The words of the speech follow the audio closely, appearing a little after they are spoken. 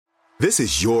This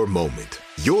is your moment,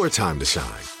 your time to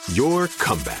shine, your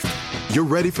comeback. You're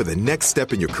ready for the next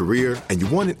step in your career, and you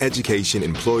want an education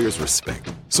employers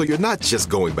respect. So you're not just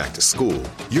going back to school,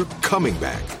 you're coming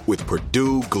back with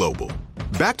Purdue Global.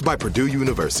 Backed by Purdue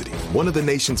University, one of the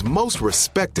nation's most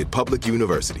respected public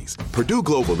universities, Purdue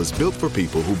Global is built for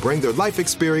people who bring their life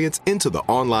experience into the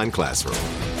online classroom.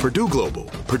 Purdue Global,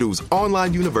 Purdue's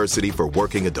online university for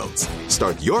working adults.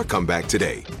 Start your comeback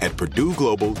today at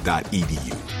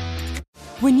purdueglobal.edu.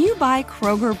 When you buy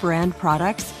Kroger brand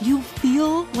products, you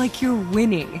feel like you're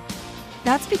winning.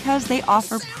 That's because they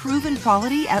offer proven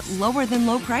quality at lower than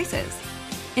low prices.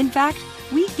 In fact,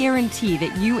 we guarantee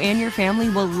that you and your family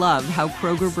will love how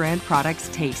Kroger brand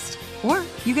products taste, or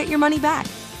you get your money back.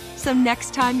 So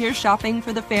next time you're shopping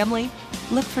for the family,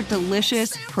 look for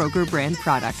delicious Kroger brand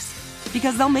products,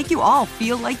 because they'll make you all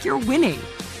feel like you're winning.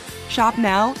 Shop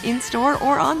now, in-store,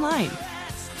 or online.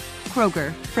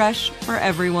 Kroger, fresh for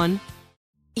everyone.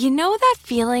 You know that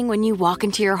feeling when you walk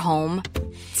into your home,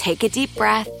 take a deep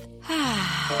breath,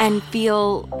 and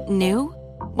feel new?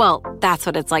 Well, that's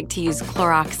what it's like to use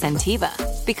Clorox Scentiva.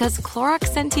 Because Clorox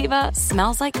Scentiva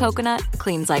smells like coconut,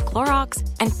 cleans like Clorox,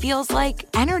 and feels like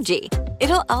energy.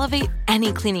 It'll elevate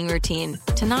any cleaning routine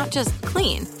to not just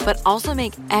clean, but also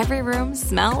make every room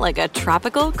smell like a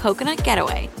tropical coconut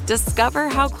getaway. Discover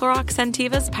how Clorox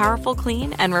Scentiva's powerful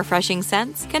clean and refreshing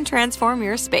scents can transform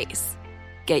your space.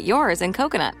 Get yours in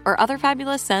coconut or other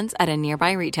fabulous scents at a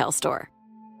nearby retail store.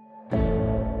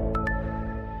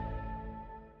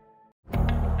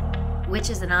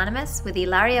 Witches Anonymous with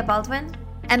Ilaria Baldwin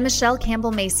and Michelle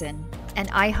Campbell Mason, an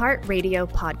iHeartRadio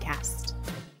podcast.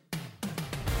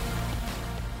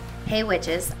 Hey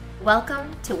witches,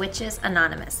 welcome to Witches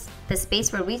Anonymous, the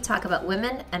space where we talk about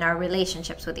women and our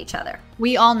relationships with each other.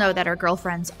 We all know that our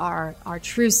girlfriends are our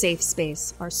true safe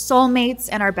space, our soulmates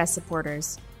and our best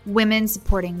supporters, women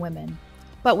supporting women.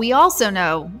 But we also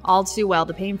know all too well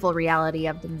the painful reality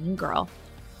of the mean girl,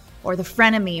 or the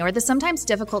frenemy, or the sometimes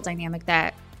difficult dynamic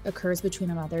that occurs between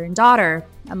a mother and daughter,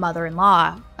 a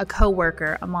mother-in-law, a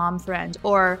coworker, a mom friend,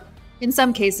 or in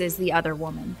some cases, the other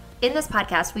woman. In this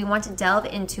podcast, we want to delve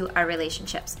into our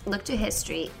relationships, look to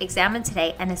history, examine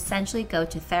today, and essentially go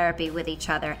to therapy with each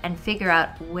other and figure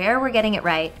out where we're getting it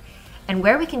right and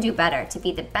where we can do better to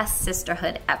be the best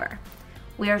sisterhood ever.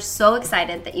 We are so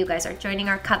excited that you guys are joining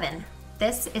our coven.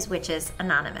 This is Witches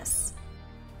Anonymous.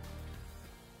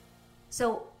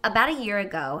 So about a year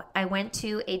ago, I went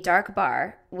to a dark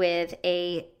bar with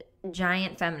a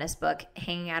giant feminist book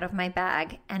hanging out of my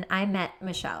bag, and I met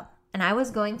Michelle. And I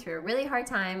was going through a really hard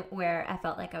time where I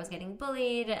felt like I was getting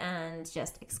bullied and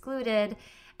just excluded,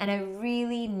 and I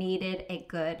really needed a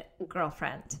good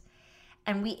girlfriend.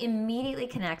 And we immediately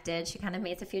connected. She kind of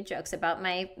made a few jokes about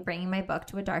my bringing my book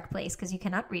to a dark place because you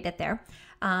cannot read it there.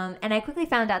 And I quickly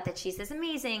found out that she's this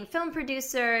amazing film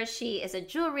producer. She is a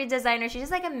jewelry designer. She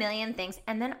does like a million things.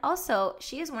 And then also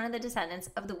she is one of the descendants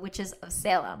of the witches of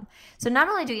Salem. So not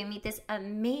only do you meet this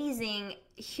amazing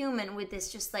human with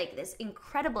this just like this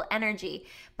incredible energy,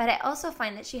 but I also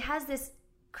find that she has this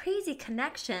crazy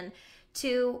connection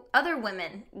to other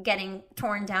women getting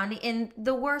torn down in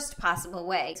the worst possible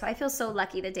way. So I feel so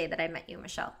lucky the day that I met you,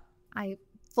 Michelle. I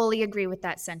fully agree with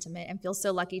that sentiment and feel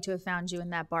so lucky to have found you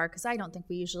in that bar, because I don't think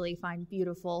we usually find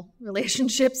beautiful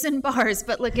relationships in bars,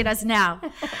 but look at us now.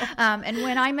 And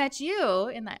when I met you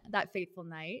in that fateful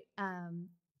night,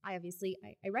 I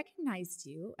recognized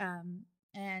you.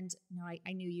 And you know,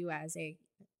 I knew you as a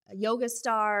yoga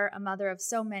star, a mother of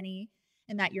so many,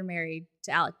 and that you're married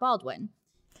to Alec Baldwin.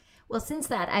 Well, since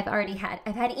that,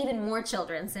 I've had even more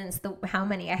children since how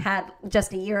many I had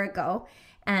just a year ago.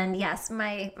 And yes,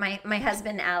 my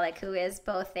husband Alec, who is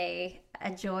both a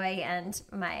joy and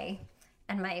my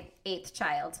eighth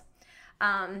child.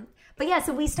 But yeah,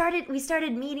 so we started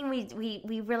meeting.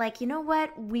 We were like, you know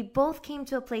what? We both came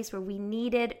to a place where we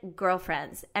needed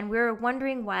girlfriends, and we were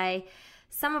wondering why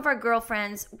some of our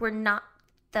girlfriends were not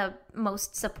the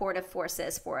most supportive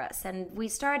forces for us. And we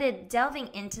started delving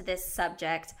into this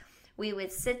subject. We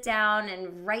would sit down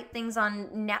and write things on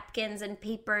napkins and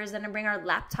papers and bring our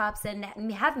laptops and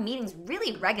have meetings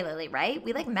really regularly, right?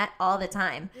 We like met all the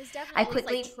time. It was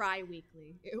definitely like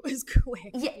tri-weekly. It was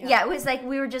quick. Yeah, it was like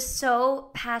we were just so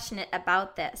passionate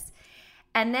about this.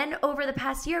 And then over the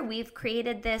past year, we've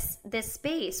created this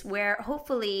space where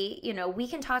hopefully, you know, we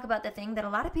can talk about the thing that a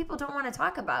lot of people don't want to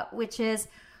talk about, which is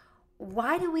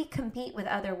why do we compete with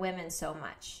other women so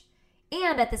much?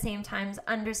 And at the same time,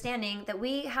 understanding that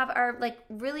we have our like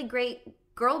really great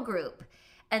girl group.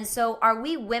 And so are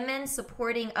we women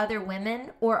supporting other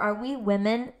women, or are we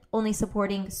women only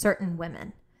supporting certain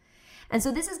women? And so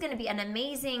this is going to be an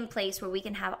amazing place where we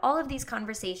can have all of these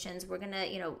conversations. We're going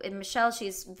to, and Michelle,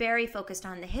 she's very focused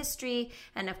on the history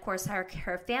and of course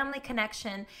her family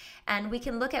connection. And we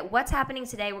can look at what's happening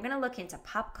today. We're going to look into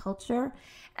pop culture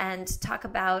and talk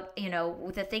about,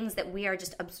 the things that we are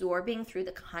just absorbing through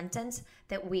the content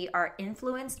that we are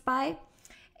influenced by.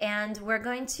 And we're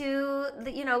going to,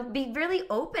 be really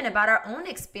open about our own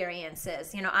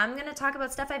experiences. I'm going to talk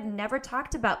about stuff I've never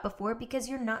talked about before because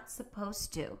you're not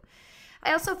supposed to.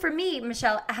 I also, for me,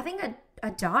 Michelle, having a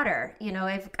daughter,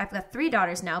 I've got 3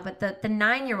 daughters now, but the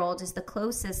 9-year-old is the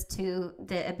closest to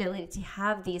the ability to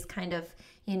have these kind of,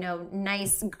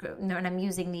 nice, and I'm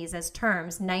using these as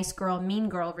terms, nice girl, mean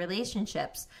girl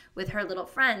relationships with her little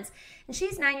friends. And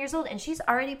she's 9 years old and she's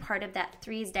already part of that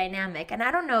threes dynamic. And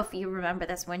I don't know if you remember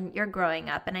this when you're growing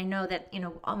up. And I know that,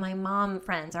 all my mom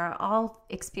friends are all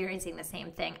experiencing the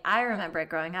same thing. I remember it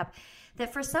growing up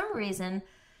that for some reason,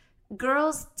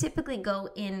 girls typically go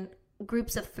in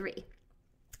groups of 3.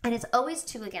 And it's always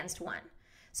 2 against 1.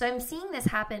 So I'm seeing this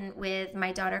happen with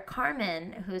my daughter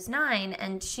Carmen, who's 9,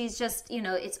 and she's just,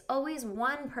 it's always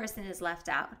one person is left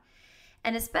out.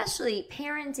 And especially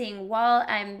parenting while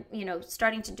I'm,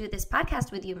 starting to do this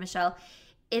podcast with you, Michelle,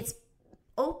 it's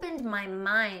opened my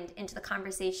mind into the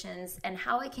conversations and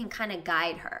how I can kind of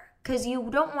guide her. Because you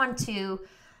don't want to,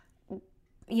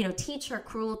 teach her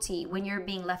cruelty when you're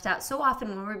being left out. So often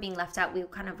when we're being left out, we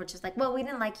kind of were just like, well, we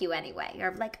didn't like you anyway.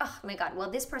 Or like, oh my God,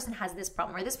 well, this person has this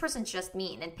problem, or this person's just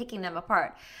mean, and picking them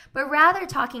apart. But rather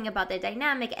talking about the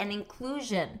dynamic and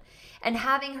inclusion and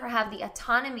having her have the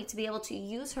autonomy to be able to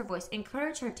use her voice,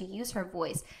 encourage her to use her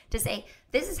voice to say,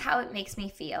 this is how it makes me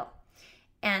feel.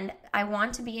 And I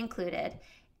want to be included.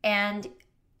 And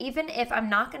even if I'm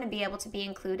not going to be able to be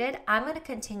included, I'm going to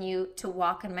continue to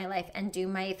walk in my life and do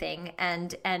my thing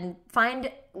and find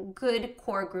a good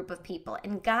core group of people.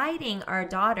 And guiding our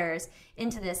daughters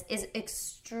into this is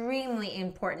extremely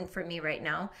important for me right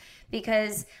now,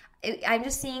 because I'm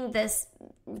just seeing this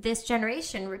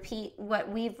generation repeat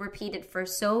what we've repeated for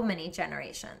so many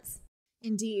generations.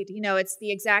 Indeed. It's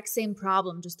the exact same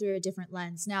problem, just through a different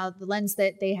lens. Now, the lens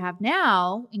that they have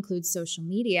now includes social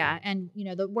media. And,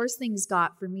 the worst things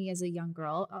got for me as a young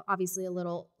girl, obviously a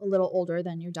little older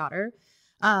than your daughter,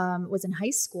 was in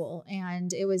high school.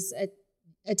 And it was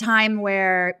a time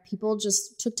where people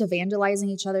just took to vandalizing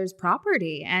each other's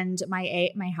property. And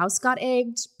my house got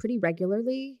egged pretty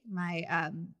regularly.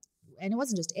 And it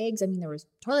wasn't just eggs. I mean, there was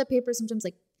toilet paper, sometimes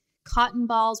like cotton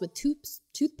balls with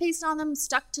toothpaste on them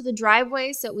stuck to the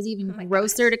driveway. So it was even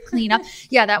grosser to clean up.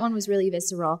 Yeah, that one was really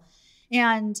visceral.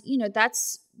 And,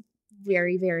 that's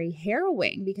very, very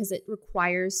harrowing because it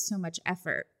requires so much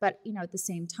effort. But, at the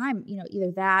same time,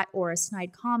 either that or a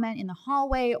snide comment in the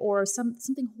hallway or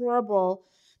something horrible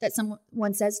that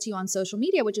someone says to you on social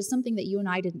media, which is something that you and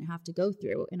I didn't have to go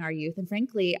through in our youth. And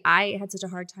frankly, I had such a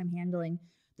hard time handling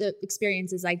the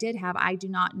experiences I did have. I do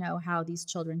not know how these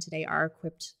children today are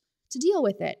equipped to deal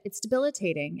with it. It's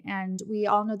debilitating. And we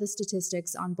all know the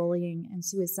statistics on bullying and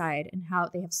suicide and how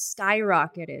they have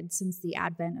skyrocketed since the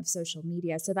advent of social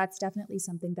media. So that's definitely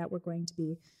something that we're going to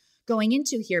be going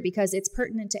into here because it's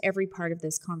pertinent to every part of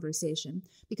this conversation,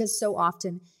 because so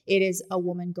often it is a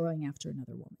woman going after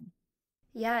another woman.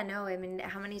 Yeah, no, I mean,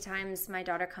 how many times my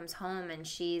daughter comes home and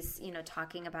she's,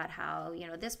 talking about how,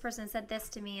 this person said this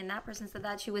to me and that person said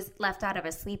that. She was left out of a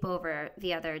sleepover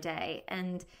the other day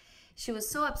and she was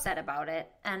so upset about it.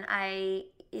 And I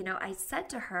said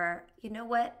to her, you know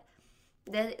what?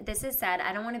 This is sad.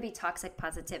 I don't want to be toxic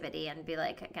positivity and be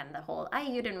like, again, the whole,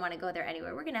 you didn't want to go there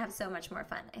anyway. We're going to have so much more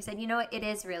fun. I said, you know what? It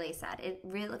is really sad. It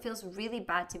feels really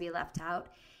bad to be left out.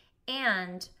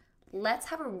 And let's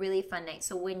have a really fun night.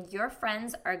 So when your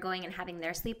friends are going and having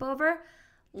their sleepover,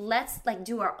 let's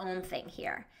do our own thing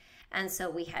here. And so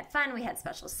we had fun. We had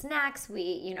special snacks.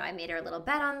 I made her a little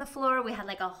bed on the floor. We had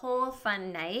a whole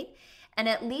fun night. And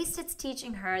at least it's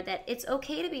teaching her that it's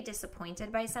okay to be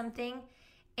disappointed by something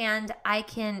and I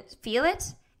can feel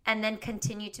it and then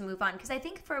continue to move on. Because I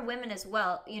think for women as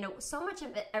well, so much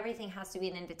of it, everything has to be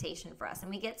an invitation for us. And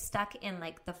we get stuck in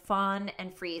the fawn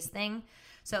and freeze thing.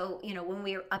 So, when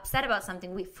we're upset about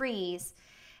something, we freeze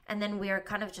and then we're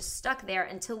kind of just stuck there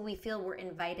until we feel we're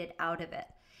invited out of it.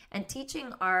 And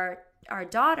teaching our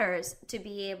daughters to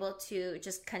be able to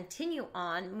just continue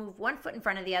on, move one foot in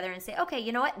front of the other and say, okay,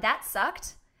 you know what? That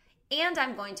sucked. And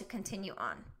I'm going to continue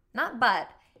on. Not but,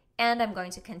 and I'm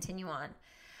going to continue on.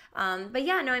 But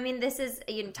yeah, no, I mean, this is,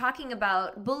 talking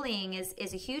about bullying is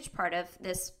a huge part of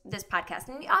this podcast.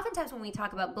 And oftentimes when we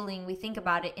talk about bullying, we think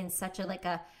about it in such a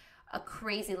a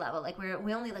crazy level. Like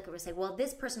we only look at, we say, well,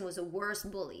 this person was a worse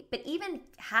bully. But even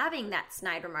having that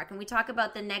snide remark, and we talk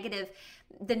about the negative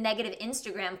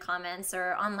Instagram comments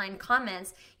or online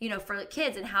comments, you know, for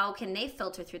kids and how can they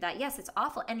filter through that? Yes, it's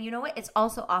awful. And you know what? It's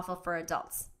also awful for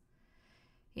adults,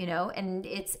 you know, and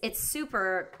it's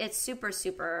super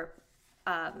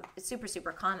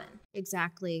common.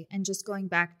 Exactly. And just going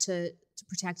back to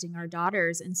protecting our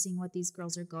daughters and seeing what these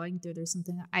girls are going through, there's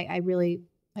something I really,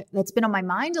 that's been on my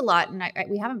mind a lot, and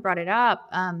we haven't brought it up.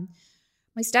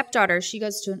 My stepdaughter, she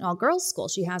goes to an all-girls school.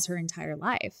 She has her entire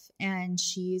life, and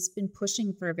she's been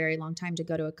pushing for a very long time to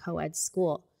go to a co-ed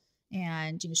school.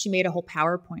 And, you know, she made a whole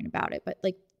PowerPoint about it. But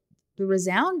like the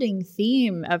resounding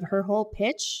theme of her whole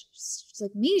pitch, she's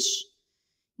like, Mish,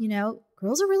 you know,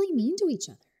 girls are really mean to each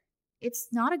other. It's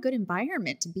not a good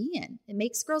environment to be in. It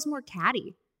makes girls more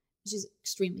catty. She's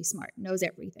extremely smart, knows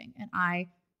everything. And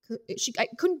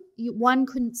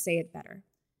couldn't say it better.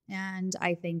 And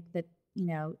I think that, you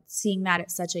know, seeing that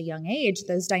at such a young age,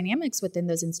 those dynamics within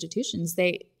those institutions,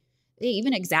 they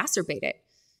even exacerbate it.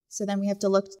 So then we have to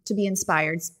look to be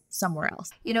inspired somewhere else.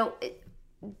 You know,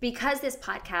 because this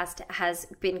podcast has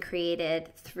been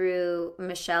created through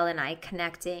Michelle and I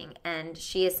connecting, and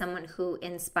she is someone who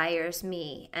inspires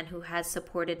me and who has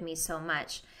supported me so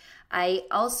much. I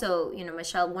also, you know,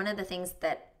 Michelle, one of the things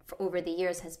that over the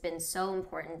years has been so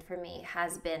important for me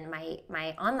has been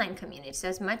my online community. So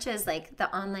as much as like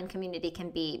the online community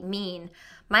can be mean,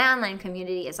 my online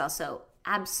community is also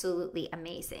absolutely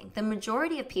amazing. The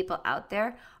majority of people out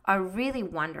there are really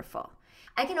wonderful.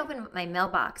 I can open my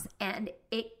mailbox and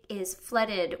it is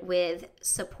flooded with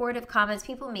supportive comments,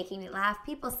 people making me laugh,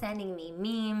 people sending me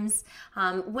memes,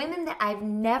 women that I've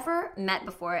never met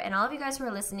before. And all of you guys who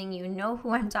are listening, you know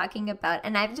who I'm talking about.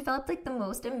 And I've developed like the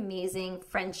most amazing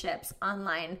friendships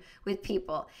online with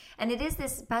people. And it is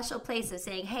this special place of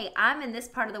saying, hey, I'm in this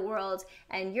part of the world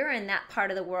and you're in that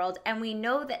part of the world. And we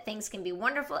know that things can be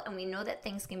wonderful and we know that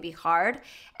things can be hard.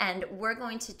 And we're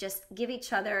going to just give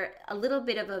each other a little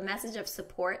bit of a message of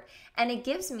support. And it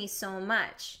gives me so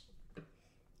much.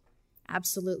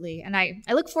 Absolutely. And I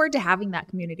look forward to having that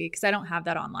community because I don't have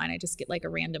that online. I just get like a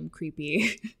random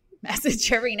creepy message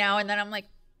every now and then. I'm like,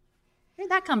 where'd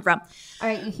that come from? All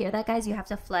right, you hear that, guys? You have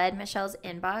to flood Michelle's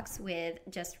inbox with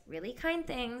just really kind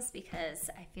things because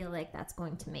I feel like that's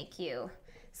going to make you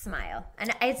smile.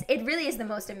 And it really is the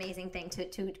most amazing thing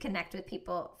to connect with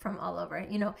people from all over.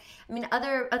 You know, I mean,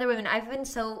 other women, I've been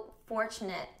so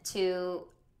fortunate to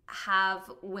have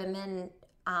women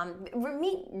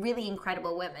meet really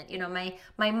incredible women. You know,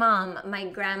 my mom, my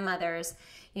grandmothers,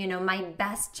 you know, my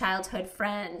best childhood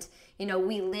friend, you know,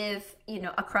 we live, you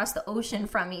know, across the ocean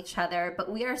from each other,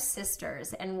 but we are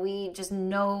sisters and we just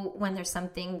know when there's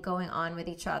something going on with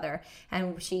each other,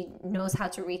 and she knows how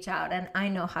to reach out and I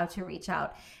know how to reach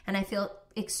out, and I feel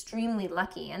extremely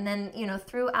lucky. And then, you know,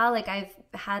 through Alec, I've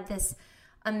had this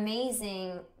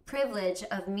amazing privilege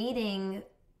of meeting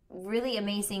really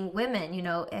amazing women, you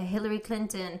know, Hillary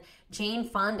Clinton, Jane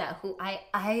Fonda, who I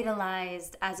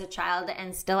idolized as a child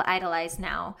and still idolize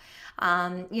now.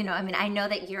 You know, I mean, I know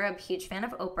that you're a huge fan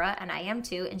of Oprah, and I am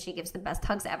too, and she gives the best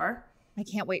hugs ever. I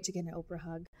can't wait to get an Oprah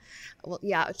hug. Well,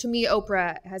 yeah, to me,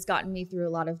 Oprah has gotten me through a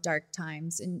lot of dark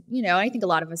times. And, you know, I think a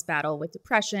lot of us battle with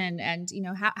depression and, you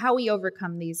know, how we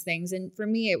overcome these things. And for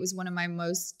me, it was one of my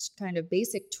most kind of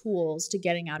basic tools to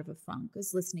getting out of a funk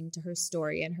was listening to her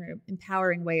story and her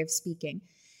empowering way of speaking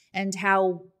and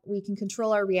how we can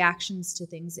control our reactions to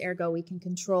things. Ergo, we can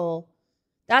control.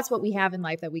 That's what we have in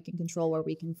life that we can control, where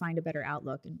we can find a better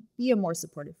outlook and be a more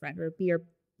supportive friend or be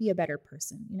a better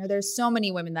person. You know, there's so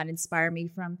many women that inspire me,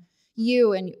 from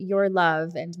you and your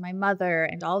love and my mother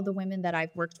and all of the women that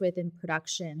I've worked with in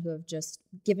production who have just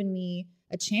given me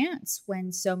a chance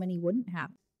when so many wouldn't have.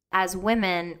 As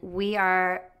women, we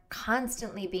are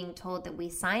constantly being told that we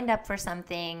signed up for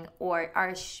something, or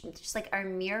just like our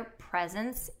mere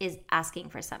presence is asking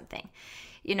for something.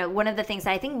 You know, one of the things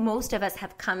I think most of us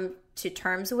have come to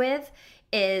terms with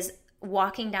is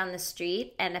walking down the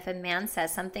street, and if a man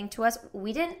says something to us,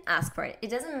 we didn't ask for it.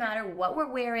 It doesn't matter what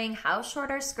we're wearing, how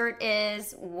short our skirt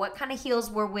is, what kind of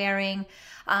heels we're wearing.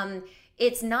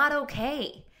 It's not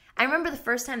okay. I remember the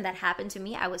first time that happened to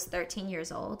me, I was 13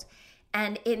 years old,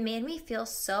 and it made me feel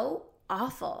so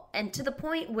awful. And to the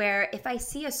point where if I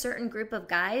see a certain group of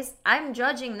guys, I'm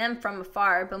judging them from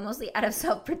afar, but mostly out of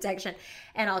self-protection.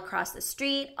 And I'll cross the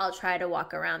street. I'll try to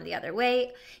walk around the other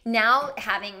way. Now,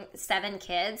 having 7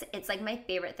 kids, it's like my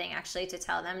favorite thing actually to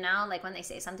tell them now, like when they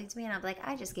say something to me and I'm like,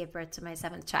 I just gave birth to my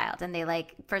 7th child. And they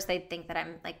like, first they think that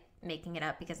I'm like making it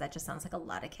up because that just sounds like a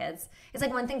lot of kids. It's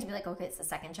like one thing to be like, okay, it's the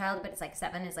second child, but it's like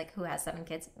 7 is like, who has 7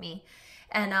 kids? Me.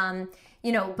 And,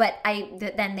 but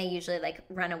then they usually like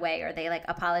run away or they like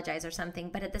apologize or something.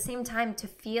 But at the same time, to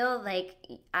feel like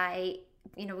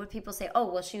when people say,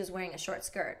 oh, well, she was wearing a short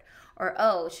skirt, or,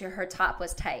 oh, her top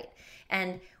was tight.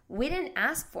 And we didn't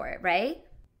ask for it, right?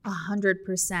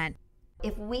 100%.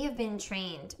 If we have been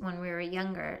trained when we were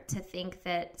younger to think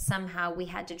that somehow we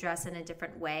had to dress in a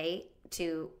different way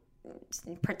to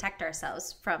protect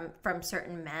ourselves from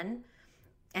certain men,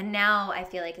 and now I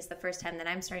feel like it's the first time that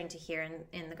I'm starting to hear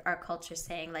in our culture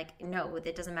saying like, no,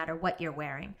 it doesn't matter what you're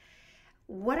wearing.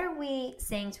 What are we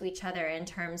saying to each other in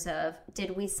terms of,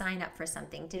 did we sign up for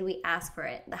something? Did we ask for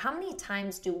it? How many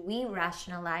times do we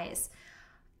rationalize,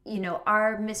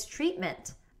 our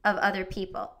mistreatment of other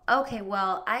people? Okay,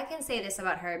 well, I can say this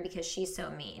about her because she's so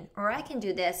mean, or I can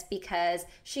do this because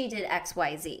she did X,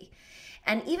 Y, Z.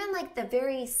 And even like the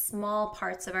very small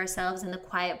parts of ourselves and the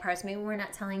quiet parts, maybe we're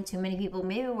not telling too many people,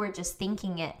 maybe we're just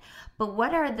thinking it. But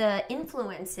what are the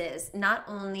influences, not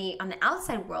only on the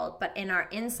outside world, but in our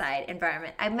inside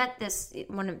environment? I met this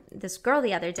girl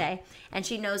the other day, and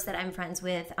she knows that I'm friends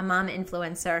with a mom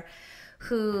influencer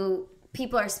who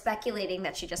people are speculating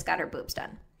that she just got her boobs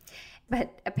done.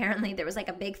 But apparently there was like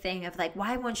a big thing of like,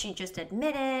 why won't she just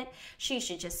admit it? She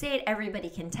should just say it.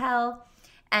 Everybody can tell.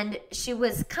 And she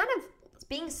was kind of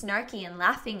being snarky and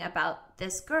laughing about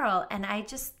this girl. And I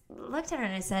just looked at her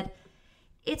and I said,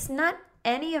 it's not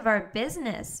any of our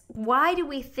business. Why do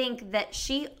we think that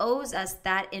she owes us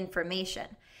that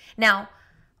information? Now,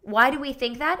 why do we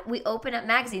think that? We open up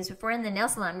magazines. If we're in the nail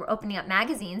salon, we're opening up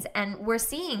magazines and we're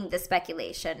seeing the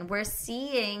speculation. We're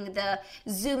seeing the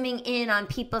zooming in on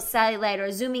people's cellulite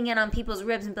or zooming in on people's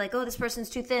ribs and be like, oh, this person's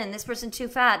too thin, this person's too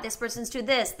fat, this person's too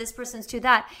this person's too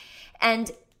that.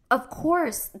 And of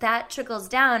course, that trickles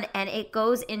down and it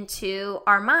goes into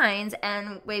our minds,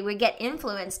 and we get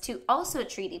influenced to also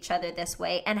treat each other this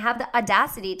way and have the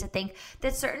audacity to think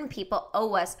that certain people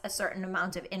owe us a certain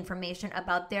amount of information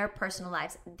about their personal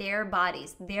lives, their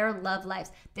bodies, their love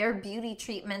lives, their beauty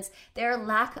treatments, their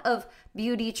lack of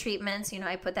beauty treatments.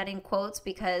 I put that in quotes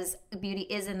because beauty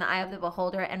is in the eye of the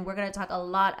beholder, and we're going to talk a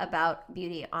lot about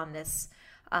beauty on this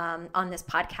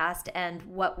podcast and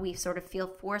what we sort of feel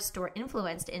forced or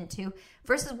influenced into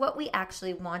versus what we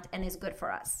actually want and is good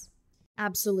for us.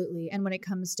 Absolutely. And when it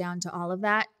comes down to all of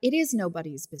that, it is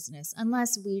nobody's business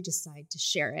unless we decide to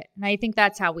share it. And I think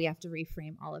that's how we have to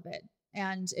reframe all of it.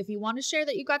 And if you want to share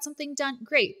that you got something done,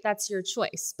 great, that's your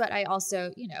choice. But I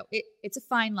also, it's a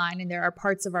fine line, and there are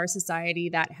parts of our society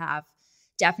that have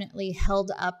definitely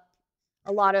held up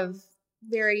a lot of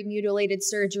very mutilated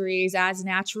surgeries as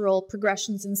natural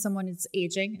progressions in someone is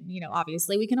aging. And,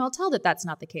 obviously we can all tell that that's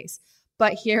not the case.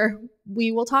 But here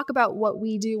we will talk about what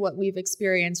we do, what we've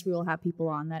experienced. We will have people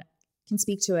on that can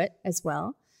speak to it as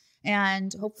well,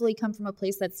 and hopefully come from a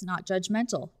place that's not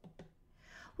judgmental.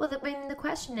 Well, the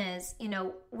question is,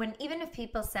 even if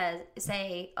people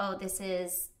say, oh, this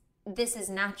is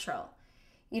natural,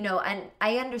 and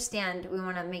I understand we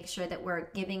want to make sure that we're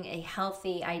giving a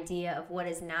healthy idea of what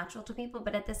is natural to people,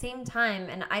 but at the same time,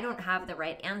 and I don't have the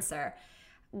right answer,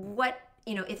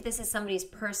 if this is somebody's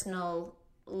personal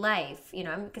life,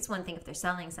 it's one thing if they're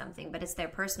selling something, but it's their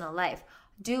personal life.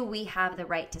 Do we have the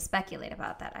right to speculate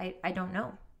about that? I don't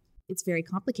know. It's very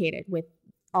complicated with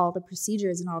all the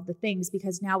procedures and all of the things,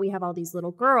 because now we have all these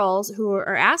little girls who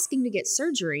are asking to get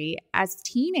surgery as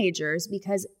teenagers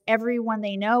because everyone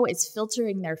they know is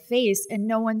filtering their face and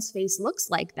no one's face looks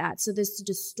like that. So this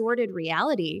distorted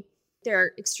reality. There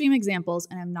are extreme examples,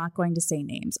 and I'm not going to say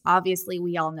names. Obviously,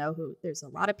 we all know who. There's a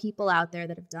lot of people out there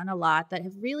that have done a lot that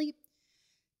have really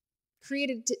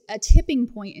created a tipping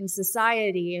point in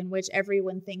society in which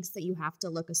everyone thinks that you have to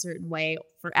look a certain way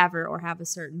forever or have a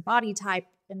certain body type,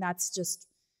 and that's just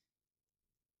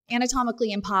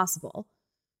anatomically impossible,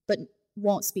 but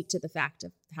won't speak to the fact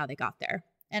of how they got there.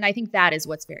 And I think that is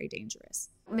what's very dangerous.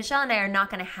 Michelle and I are not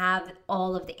going to have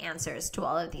all of the answers to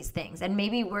all of these things. And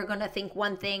maybe we're going to think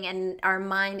one thing and our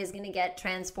mind is going to get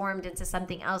transformed into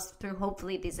something else through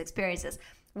hopefully these experiences.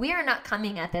 We are not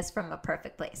coming at this from a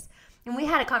perfect place. And we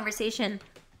had a conversation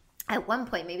at one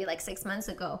point, maybe like 6 months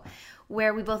ago,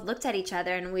 where we both looked at each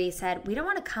other and we said, we don't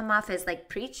want to come off as like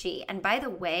preachy. And by the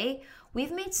way,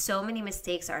 we've made so many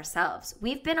mistakes ourselves.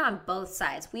 We've been on both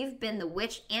sides. We've been the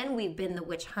witch and we've been the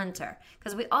witch hunter,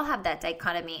 because we all have that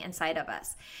dichotomy inside of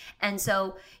us. And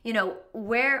so,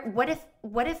 what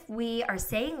if we are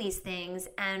saying these things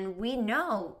and we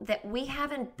know that we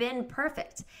haven't been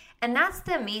perfect? And that's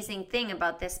the amazing thing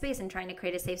about this space and trying to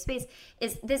create a safe space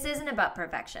is this isn't about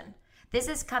perfection. This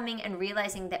is coming and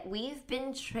realizing that we've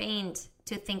been trained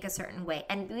to think a certain way,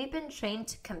 and we've been trained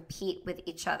to compete with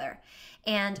each other.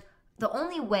 And the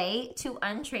only way to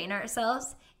untrain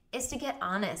ourselves is to get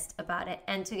honest about it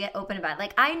and to get open about it.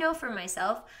 Like, I know for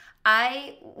myself,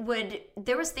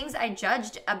 there was things I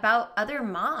judged about other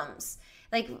moms.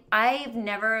 Like, I've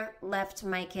never left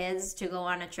my kids to go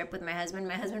on a trip with my husband.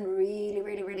 My husband really,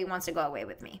 really, really wants to go away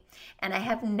with me. And I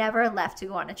have never left to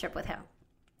go on a trip with him.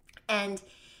 And,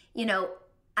 you know,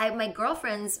 my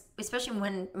girlfriends, especially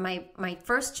when my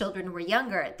first children were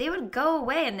younger, they would go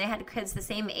away and they had kids the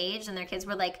same age, and their kids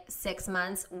were like 6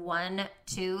 months, 1,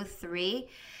 2, 3.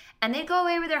 And they'd go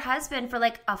away with their husband for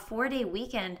like a 4-day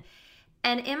weekend.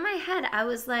 And in my head, I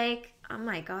was like, oh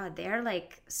my God, they're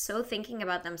like so thinking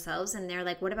about themselves, and they're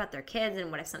like, what about their kids, and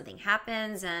what if something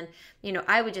happens? And, you know,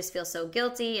 I would just feel so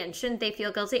guilty, and shouldn't they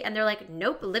feel guilty? And they're like,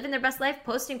 nope, living their best life,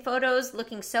 posting photos,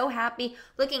 looking so happy,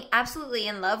 looking absolutely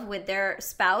in love with their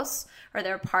spouse or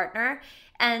their partner.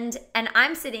 And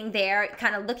I'm sitting there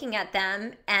kind of looking at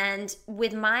them and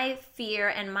with my fear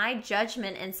and my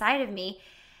judgment inside of me.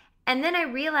 And then I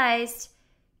realized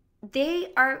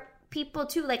they are people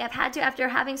too. Like, I've had to, after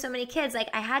having so many kids, like,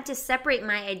 I had to separate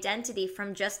my identity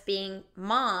from just being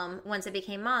mom once I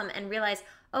became mom, and realize,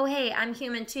 oh, hey, I'm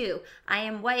human too. I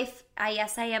am wife.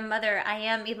 Yes, I am mother. I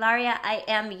am Ilaria. I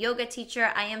am yoga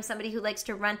teacher. I am somebody who likes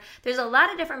to run. There's a lot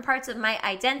of different parts of my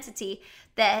identity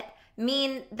that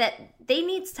mean that they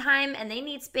need time and they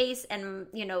need space, and,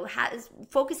 you know,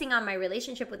 focusing on my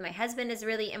relationship with my husband is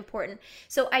really important.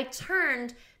 So I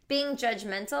turned being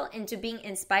judgmental into being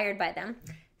inspired by them.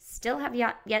 Still have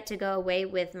yet to go away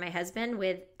with my husband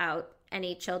without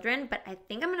any children, but I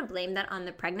think I'm going to blame that on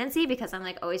the pregnancy, because I'm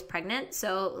like always pregnant.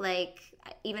 So like,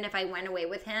 even if I went away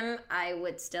with him, I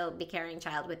would still be carrying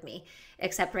child with me,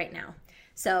 except right now.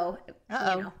 So, you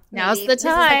know, now's the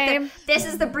time. This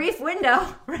is the brief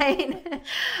window, right?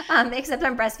 Except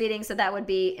I'm breastfeeding, so that would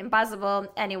be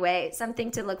impossible. Anyway, something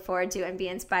to look forward to and be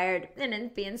inspired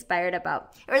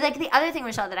about. Or like the other thing,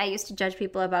 Michelle, that I used to judge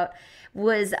people about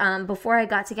was before I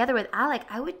got together with Alec,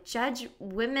 I would judge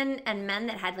women and men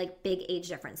that had like big age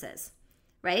differences,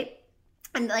 right?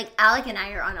 And like Alec and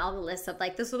I are on all the lists of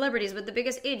like the celebrities with the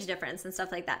biggest age difference and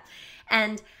stuff like that.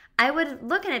 And I would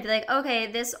look at it and be like,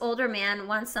 okay, this older man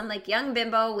wants some like young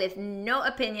bimbo with no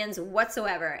opinions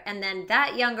whatsoever. And then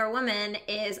that younger woman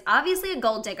is obviously a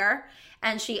gold digger,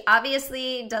 and she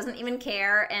obviously doesn't even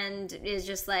care and is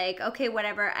just like, okay,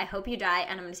 whatever, I hope you die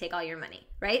and I'm going to take all your money,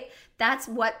 right? That's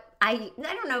what I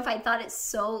don't know if I thought it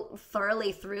so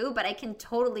thoroughly through, but I can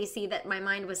totally see that my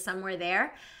mind was somewhere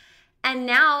there. And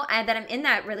now that I'm in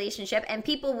that relationship and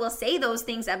people will say those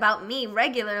things about me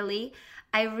regularly,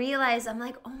 I realize I'm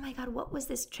like, oh my God, what was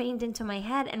this trained into my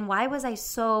head? And why was I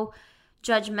so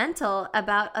judgmental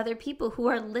about other people who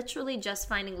are literally just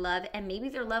finding love, and maybe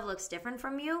their love looks different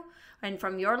from you and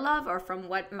from your love or from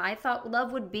what I thought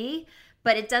love would be,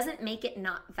 but it doesn't make it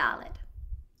not valid.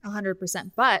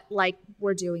 100%. But like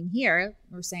we're doing here,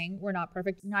 we're saying we're not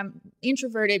perfect. You know, I'm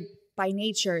introverted by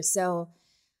nature. So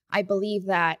I believe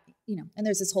that, you know, and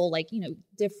there's this whole like, you know,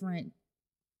 different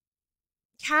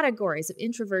categories of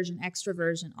introversion,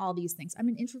 extroversion, all these things. I'm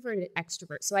an introverted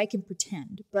extrovert, so I can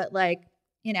pretend, but like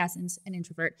in essence, an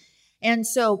introvert. And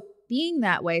so being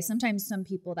that way, sometimes some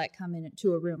people that come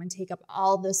into a room and take up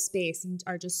all this space and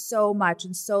are just so much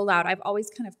and so loud, I've always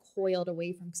kind of coiled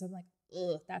away from, because I'm like,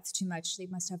 ugh, that's too much. They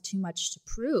must have too much to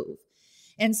prove.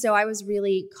 And so I was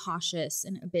really cautious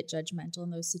and a bit judgmental in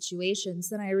those situations.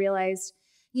 Then I realized,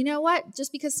 you know what?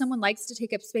 Just because someone likes to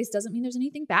take up space doesn't mean there's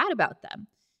anything bad about them.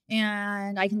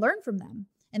 And I can learn from them.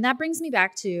 And that brings me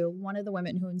back to one of the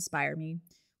women who inspire me,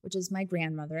 which is my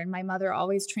grandmother. And my mother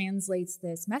always translates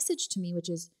this message to me, which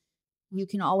is, you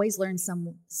can always learn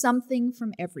something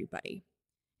from everybody.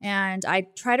 And I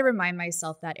try to remind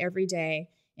myself that every day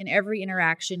in every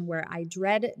interaction where I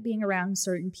dread being around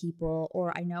certain people,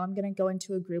 or I know I'm going to go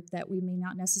into a group that we may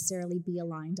not necessarily be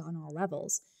aligned on all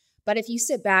levels. But if you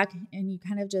sit back and you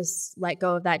kind of just let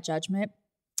go of that judgment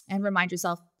and remind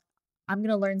yourself, I'm going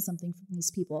to learn something from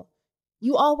these people,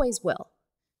 you always will.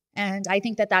 And I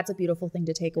think that that's a beautiful thing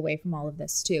to take away from all of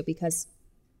this too, because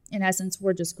in essence,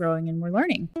 we're just growing and we're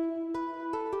learning.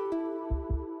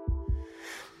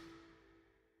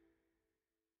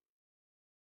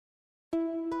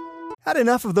 Had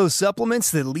enough of those supplements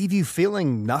that leave you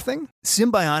feeling nothing?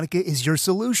 Symbiotica is your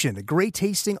solution to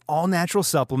great-tasting, all-natural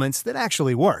supplements that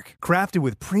actually work. Crafted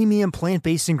with premium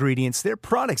plant-based ingredients, their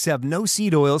products have no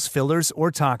seed oils, fillers,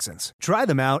 or toxins. Try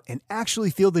them out and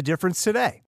actually feel the difference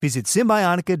today. Visit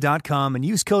Symbiotica.com and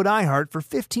use code IHEART for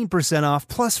 15% off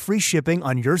plus free shipping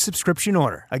on your subscription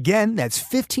order. Again, that's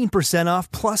 15%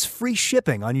 off plus free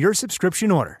shipping on your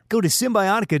subscription order. Go to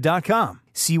Symbiotica.com,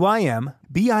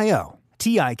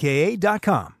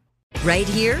 Symbiotika.com. Right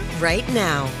here, right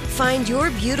now. Find your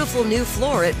beautiful new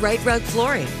floor at Right Rug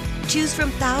Flooring. Choose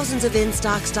from thousands of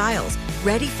in-stock styles,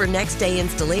 ready for next day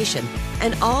installation,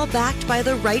 and all backed by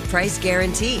the right price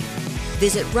guarantee.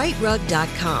 Visit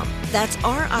rightrug.com. That's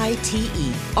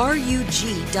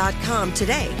RITERUG.com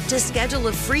today to schedule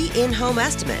a free in-home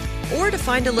estimate or to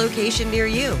find a location near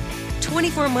you.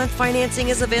 24-month financing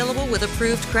is available with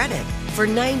approved credit. For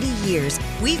 90 years,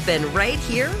 we've been right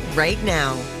here, right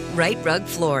now. Right Rug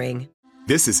Flooring.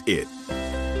 This is it.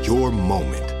 Your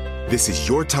moment. This is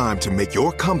your time to make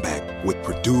your comeback with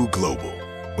Purdue Global.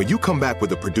 When you come back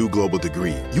with a Purdue Global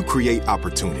degree, you create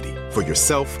opportunity for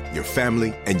yourself, your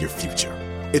family, and your future.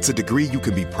 It's a degree you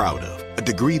can be proud of, a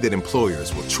degree that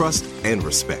employers will trust and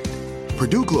respect.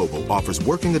 Purdue Global offers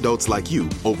working adults like you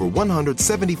over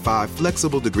 175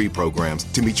 flexible degree programs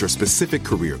to meet your specific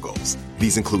career goals.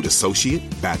 These include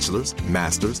associate, bachelor's,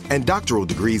 master's, and doctoral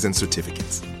degrees and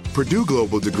certificates. Purdue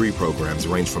Global degree programs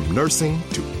range from nursing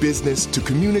to business to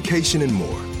communication and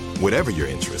more. Whatever your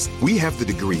interest, we have the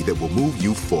degree that will move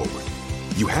you forward.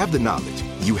 You have the knowledge,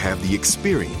 you have the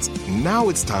experience. Now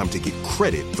it's time to get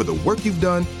credit for the work you've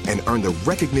done and earn the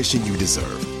recognition you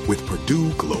deserve with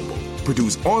Purdue Global,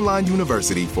 Purdue's online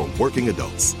university for working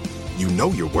adults. You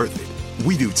know you're worth it.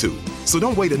 We do too. So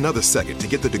don't wait another second to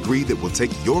get the degree that will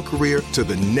take your career to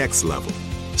the next level.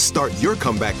 Start your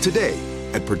comeback today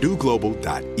at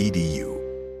purdueglobal.edu.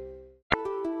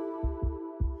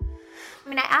 I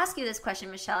mean, I ask you this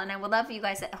question, Michelle, and I would love for you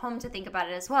guys at home to think about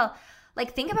it as well.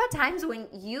 Like, think about times when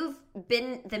you've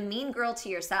been the mean girl to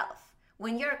yourself,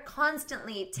 when you're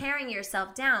constantly tearing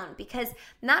yourself down, because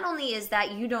not only is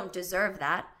that you don't deserve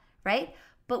that, right?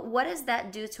 But what does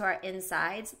that do to our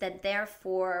insides that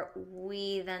therefore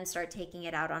we then start taking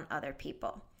it out on other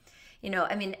people? You know,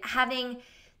 I mean,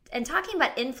 and talking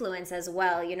about influence as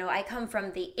well, you know, I come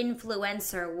from the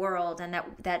influencer world, and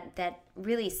that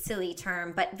really silly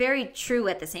term, but very true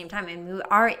at the same time. I mean, we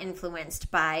are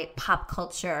influenced by pop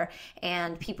culture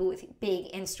and people with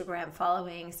big Instagram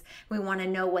followings. We want to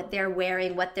know what they're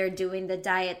wearing, what they're doing, the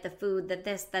diet, the food, the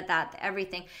this, the that, the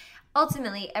everything.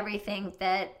 Ultimately, everything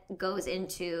that goes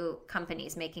into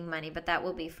companies making money, but that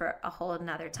will be for a whole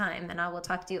another time. And I will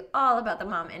talk to you all about the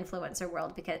mom influencer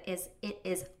world because it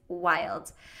is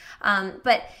wild.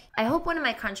 But I hope one of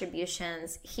my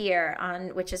contributions here on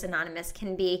Which is Anonymous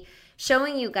can be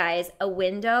showing you guys a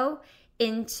window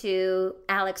into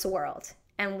Alex's world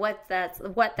and what that's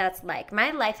like.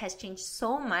 My life has changed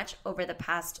so much over the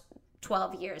past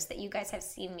 12 years that you guys have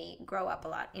seen me grow up a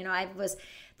lot. You know, I was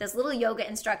this little yoga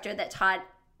instructor that taught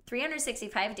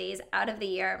 365 days out of the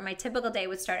year. My typical day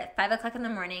would start at 5 o'clock in the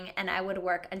morning and I would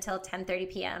work until 10:30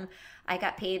 p.m. I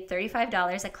got paid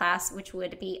 $35 a class, which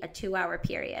would be a 2-hour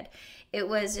period. It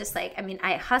was just like, I mean,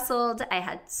 I hustled, I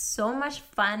had so much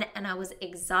fun, and I was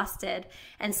exhausted.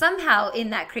 And somehow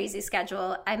in that crazy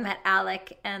schedule, I met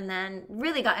Alec and then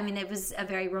really it was a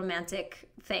very romantic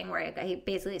thing where he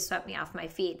basically swept me off my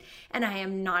feet. And I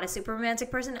am not a super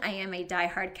romantic person. I am a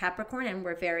diehard Capricorn, and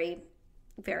we're very,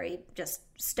 very just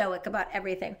stoic about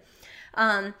everything.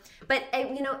 But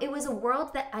it was a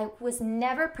world that I was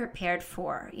never prepared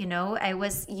for. You know, I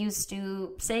was used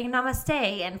to saying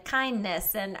namaste and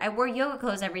kindness, and I wore yoga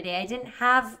clothes every day. I didn't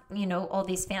have, all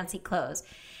these fancy clothes.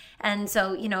 And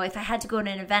so, if I had to go to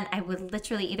an event, I would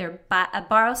literally either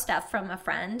borrow stuff from a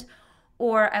friend,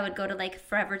 or I would go to like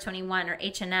Forever 21 or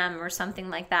H&M or something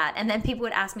like that. And then people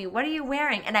would ask me, what are you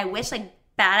wearing? And I wish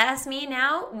badass me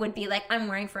now would be like, I'm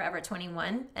wearing Forever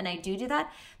 21. And I do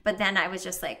that. But then I was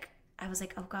like,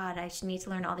 oh God, I should need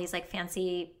to learn all these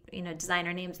fancy,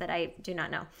 designer names that I do not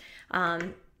know.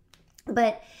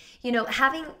 But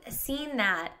having seen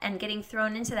that and getting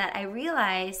thrown into that, I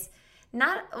realized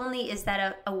not only is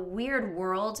that a weird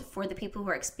world for the people who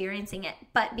are experiencing it,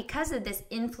 but because of this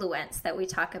influence that we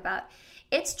talk about,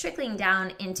 it's trickling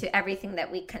down into everything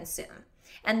that we consume.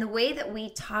 And the way that we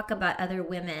talk about other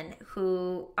women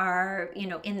who are,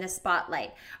 in the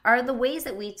spotlight are the ways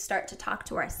that we start to talk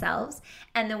to ourselves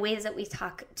and the ways that we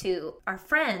talk to our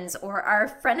friends or our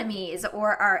frenemies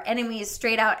or our enemies,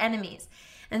 straight out enemies.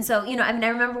 And so, I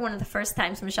remember one of the first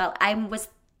times, Michelle, I was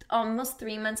almost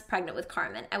 3 months pregnant with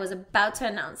Carmen. I was about to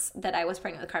announce that I was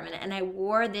pregnant with Carmen, and I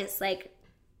wore this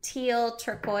teal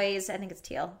turquoise, I think it's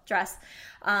teal, dress,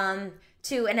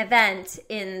 to an event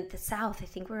in the South. I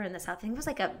think we were in the South. I think it was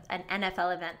an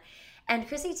NFL event. And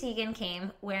Chrissy Teigen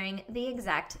came wearing the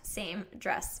exact same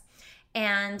dress.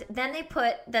 And then they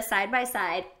put the side by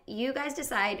side. You guys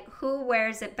decide who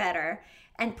wears it better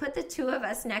and put the two of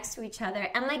us next to each other.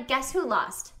 And like, guess who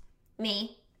lost?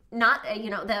 Me. Not,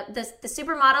 the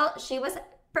supermodel. She was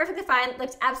perfectly fine,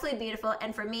 looked absolutely beautiful.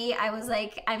 And for me, I was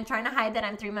like, I'm trying to hide that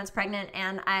I'm 3 months pregnant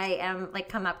and I am like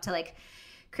come up to like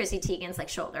Chrissy Teigen's like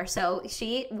shoulder. So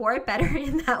she wore it better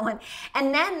in that one.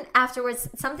 And then afterwards,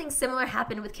 something similar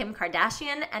happened with Kim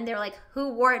Kardashian. And they're like,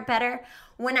 who wore it better?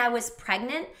 When I was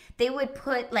pregnant, they would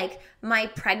put like my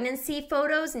pregnancy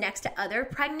photos next to other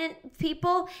pregnant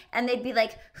people. And they'd be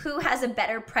like, who has a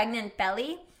better pregnant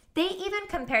belly? They even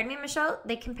compared me, Michelle,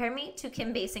 they compared me to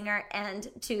Kim Basinger and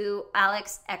to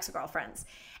Alex's ex-girlfriends.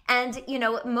 And,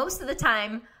 most of the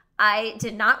time, I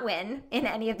did not win in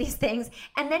any of these things.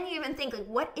 And then you even think, like,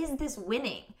 what is this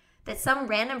winning? That some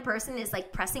random person is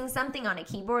like pressing something on a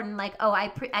keyboard and like, oh, I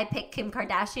pick Kim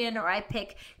Kardashian or I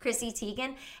pick Chrissy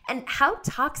Teigen. And how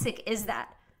toxic is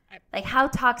that? Like, how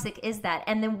toxic is that?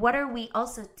 And then what are we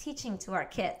also teaching to our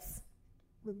kids?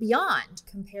 Beyond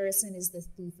comparison is the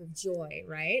thief of joy,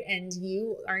 right? And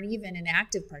you aren't even an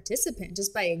active participant.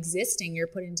 Just by existing, you're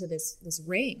put into this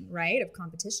ring, right, of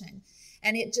competition.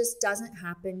 And it just doesn't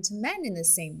happen to men in the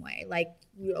same way. Like,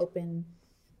 you open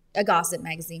a gossip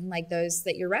magazine like those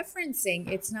that you're referencing.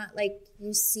 It's not like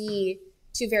you see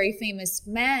two very famous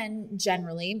men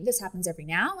generally. This happens every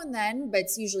now and then, but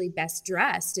it's usually best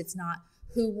dressed. It's not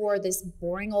who wore this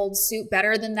boring old suit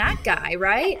better than that guy,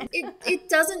 right? It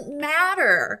doesn't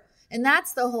matter. And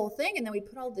that's the whole thing. And then we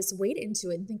put all this weight into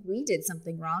it and think we did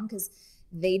something wrong because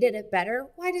they did it better.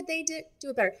 Why did they do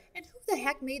it better? And who the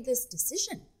heck made this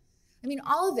decision? I mean,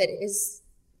 all of it is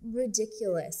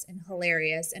ridiculous and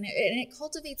hilarious. And it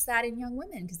cultivates that in young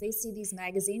women because they see these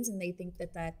magazines and they think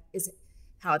that is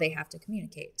how they have to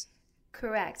communicate.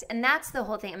 Correct. And that's the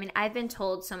whole thing. I mean, I've been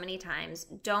told so many times,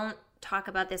 don't talk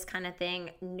about this kind of thing.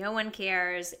 No one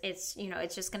cares. It's,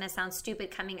 it's just going to sound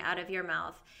stupid coming out of your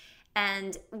mouth.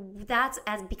 And that's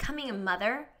as becoming a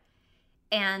mother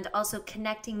and also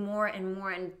connecting more and more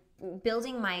and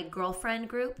building my girlfriend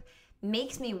group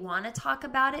makes me want to talk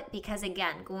about it because,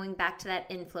 again, going back to that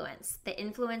influence, the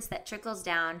influence that trickles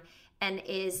down and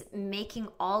is making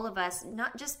all of us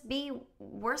not just be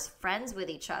worse friends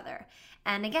with each other.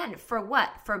 And again, for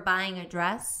what? For buying a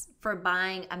dress, for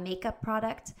buying a makeup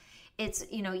product. It's,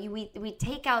 we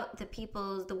take out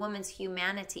the woman's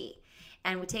humanity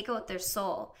and we take out their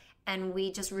soul and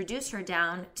we just reduce her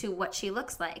down to what she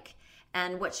looks like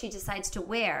and what she decides to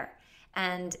wear.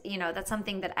 And, that's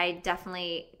something that I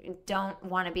definitely don't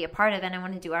want to be a part of. And I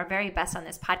want to do our very best on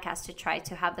this podcast to try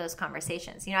to have those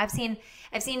conversations. I've seen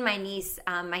my niece,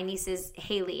 my niece is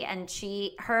Haley, and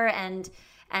her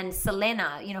and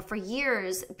Selena, for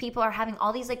years, people are having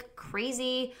all these like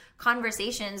crazy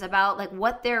conversations about like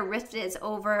what their rift is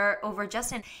over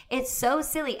Justin. It's so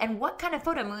silly. And what kind of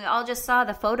photo? I mean, we all just saw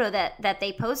the photo that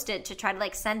they posted to try to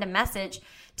like send a message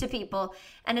to people.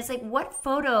 And it's like, what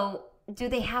photo do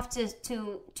they have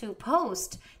to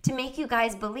post to make you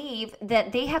guys believe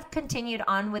that they have continued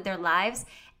on with their lives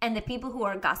and the people who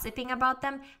are gossiping about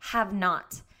them have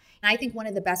not? I think one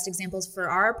of the best examples for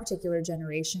our particular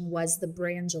generation was the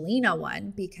Brangelina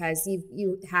one, because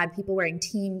you had people wearing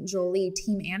Team Jolie,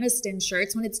 Team Aniston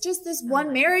shirts when it's just this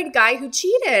one married guy who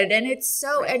cheated. And it's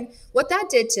so, and what that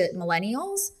did to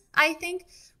millennials, I think,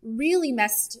 really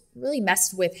messed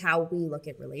with how we look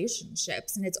at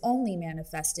relationships. And it's only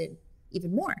manifested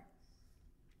even more.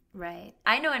 Right.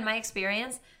 I know in my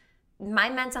experience, my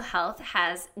mental health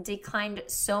has declined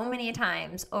so many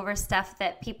times over stuff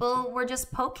that people were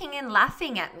just poking and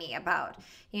laughing at me about.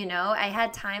 I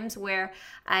had times where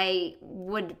I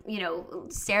would,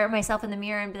 stare at myself in the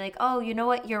mirror and be like, oh, you know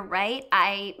what? You're right.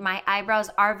 My eyebrows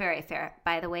are very fair.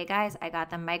 By the way, guys, I got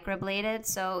them microbladed.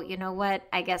 So you know what?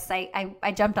 I guess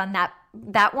I jumped on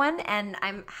that one and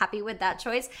I'm happy with that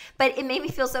choice. But it made me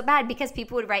feel so bad because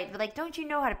people would write like, don't you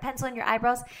know how to pencil in your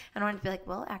eyebrows? And I wanted to be like,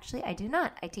 well, actually I do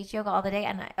not. I teach yoga all the day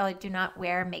and I do not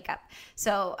wear makeup.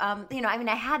 So,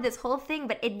 I had this whole thing,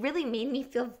 but it really made me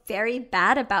feel very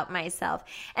bad about myself.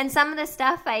 And some of the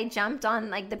stuff I jumped on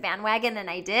like the bandwagon and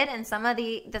I did. And some of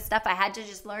the stuff I had to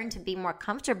just learn to be more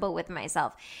comfortable with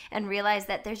myself and realize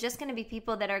that there's just going to be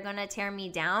people that are going to tear me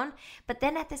down. But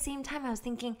then at the same time, I was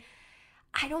thinking,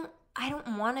 I don't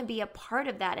want to be a part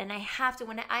of that. And I have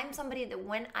to, I'm somebody that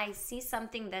when I see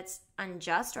something that's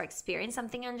unjust or experience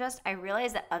something unjust, I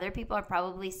realize that other people are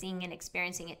probably seeing and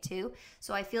experiencing it too.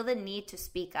 So I feel the need to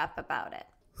speak up about it.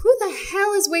 Who the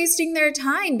hell is wasting their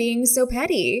time being so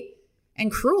petty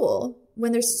and cruel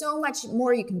when there's so much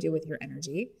more you can do with your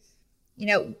energy?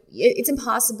 it's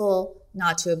impossible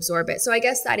not to absorb it. So I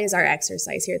guess that is our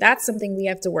exercise here. That's something we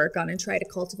have to work on and try to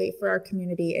cultivate for our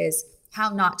community, is how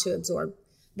not to absorb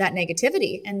that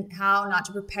negativity and how not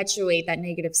to perpetuate that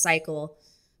negative cycle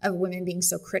of women being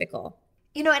so critical.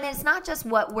 And it's not just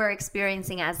what we're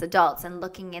experiencing as adults and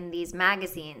looking in these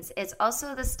magazines. It's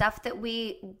also the stuff that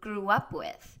we grew up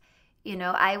with.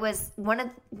 I was one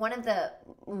of the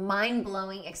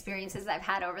mind-blowing experiences I've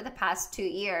had over the past 2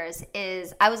 years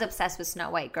is I was obsessed with Snow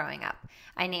White growing up.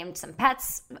 I named some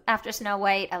pets after Snow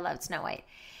White. I loved Snow White.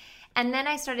 And then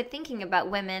I started thinking about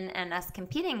women and us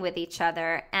competing with each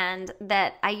other, and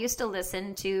that I used to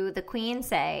listen to the Queen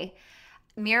say,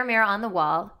 "Mirror, mirror on the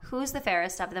wall, who's the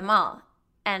fairest of them all?"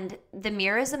 And the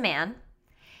mirror is a man,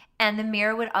 and the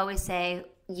mirror would always say,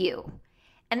 "You."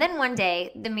 And then one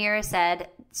day, the mirror said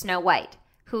Snow White,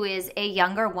 who is a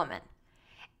younger woman.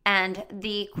 And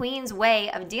the Queen's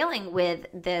way of dealing with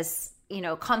this,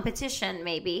 competition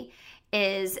maybe,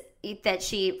 is that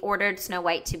she ordered Snow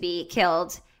White to be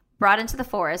killed, brought into the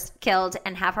forest, killed,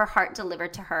 and have her heart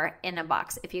delivered to her in a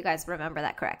box, if you guys remember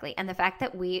that correctly. And the fact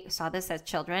that we saw this as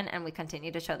children and we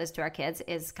continue to show this to our kids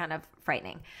is kind of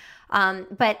frightening.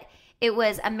 But it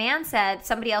was a man said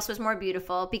somebody else was more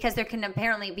beautiful because there can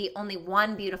apparently be only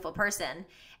one beautiful person.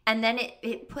 And then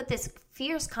it put this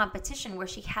fierce competition where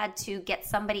she had to get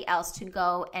somebody else to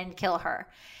go and kill her.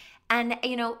 And,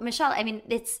 Michelle, I mean,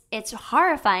 it's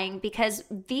horrifying because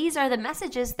these are the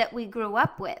messages that we grew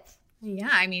up with. Yeah,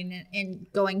 I mean, in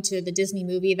going to the Disney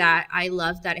movie that I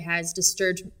love that has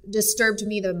disturbed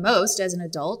me the most as an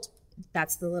adult,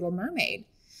 that's The Little Mermaid.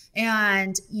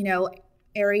 And,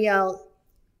 Ariel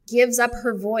gives up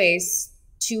her voice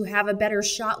to have a better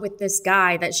shot with this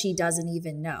guy that she doesn't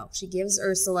even know. She gives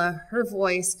Ursula her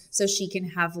voice so she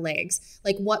can have legs.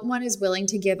 Like, what one is willing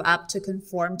to give up to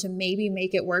conform to maybe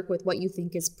make it work with what you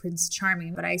think is Prince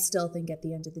Charming. But I still think at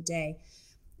the end of the day,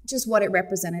 just what it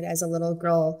represented as a little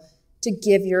girl to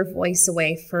give your voice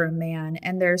away for a man.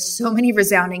 And there's so many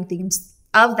resounding themes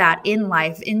of that in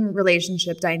life, in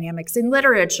relationship dynamics, in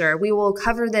literature. We will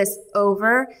cover this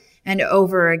over and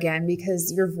over again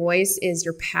because your voice is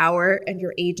your power and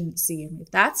your agency. And if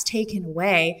that's taken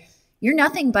away, you're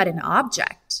nothing but an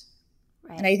object.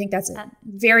 Right. And I think that's a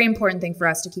very important thing for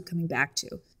us to keep coming back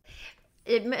to.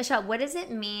 Michelle, what does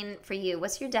it mean for you?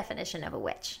 What's your definition of a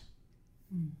witch?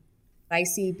 I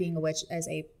see being a witch as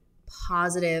a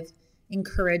positive,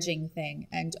 encouraging thing.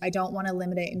 And I don't want to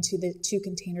limit it into the two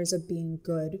containers of being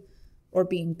good or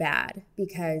being bad,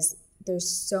 because there's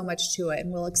so much to it.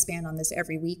 And we'll expand on this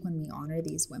every week when we honor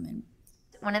these women.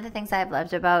 One of the things I've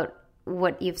loved about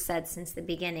what you've said since the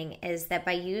beginning is that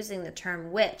by using the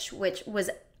term witch, which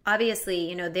was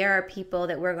obviously, there are people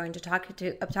that we're going to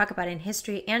talk about in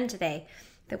history and today,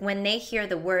 that when they hear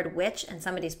the word witch and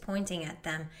somebody's pointing at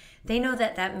them, they know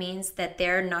that that means that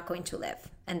they're not going to live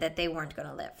and that they weren't going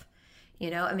to live.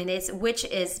 Witch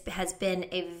has been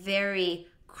a very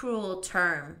cruel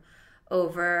term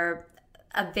over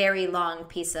a very long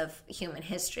piece of human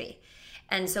history.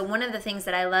 And so one of the things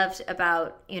that I loved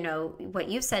about, what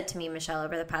you've said to me, Michelle,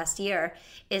 over the past year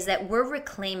is that we're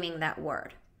reclaiming that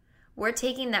word. We're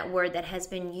taking that word that has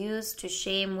been used to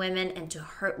shame women and to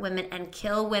hurt women and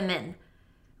kill women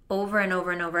over and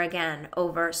over and over again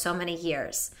over so many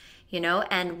years,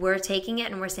 and we're taking it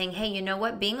and we're saying, hey, you know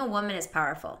what? Being a woman is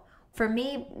powerful. For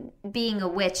me, being a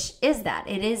witch is that.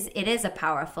 It is a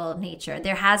powerful nature.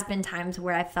 There has been times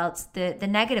where I felt the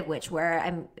negative witch, where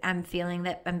I'm feeling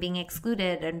that I'm being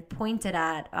excluded and pointed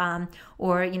at,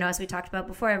 or as we talked about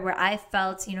before, where I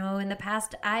felt in the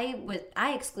past I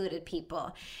excluded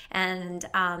people, and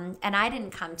I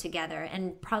didn't come together,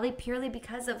 and probably purely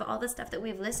because of all the stuff that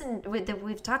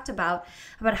we've talked about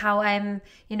how I'm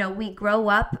we grow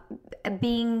up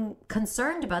being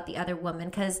concerned about the other woman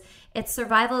because it's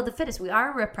survival of the fittest. We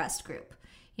are a repressed group,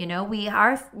 we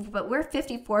are, but we're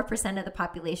 54% of the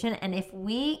population. And if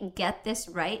we get this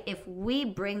right, if we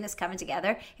bring this coming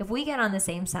together, if we get on the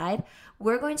same side,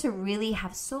 we're going to really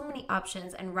have so many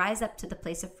options and rise up to the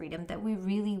place of freedom that we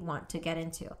really want to get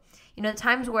into. The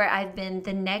times where I've been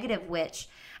the negative witch,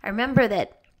 I remember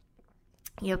that,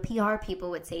 PR people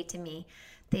would say to me,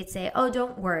 they'd say, oh,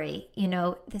 don't worry,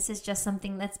 this is just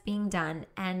something that's being done.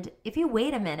 And if you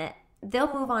wait a minute,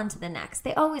 they'll move on to the next.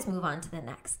 They always move on to the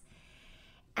next.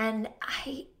 And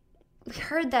I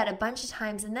heard that a bunch of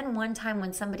times. And then one time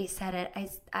when somebody said it,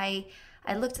 I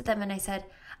looked at them and I said,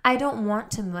 I don't want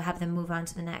to have them move on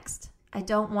to the next. I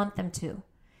don't want them to.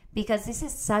 Because this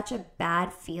is such a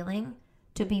bad feeling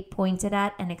to be pointed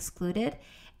at and excluded.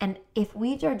 And if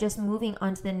we are just moving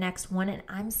on to the next one and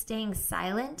I'm staying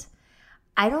silent,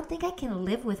 I don't think I can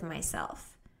live with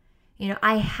myself.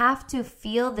 I have to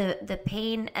feel the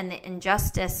pain and the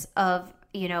injustice of,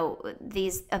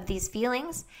 these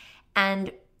feelings,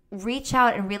 and reach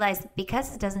out and realize,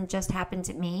 because it doesn't just happen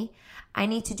to me, I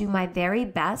need to do my very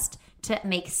best to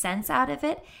make sense out of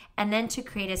it, and then to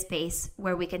create a space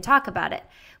where we can talk about it,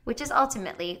 which is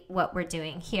ultimately what we're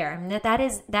doing here. And that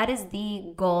is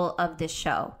the goal of this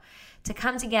show, to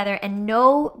come together and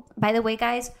know, by the way,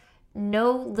 guys,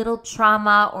 no little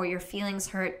trauma or your feelings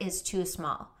hurt is too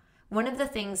small. One of the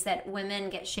things that women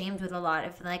get shamed with a lot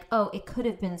of, like, oh, it could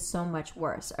have been so much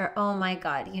worse, or oh my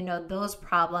God, those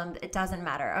problems, it doesn't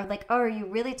matter. Or like, oh, are you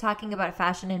really talking about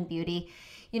fashion and beauty?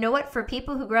 You know what? For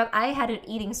people who grew up, I had an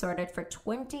eating disorder for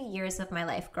 20 years of my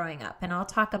life growing up, and I'll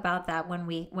talk about that when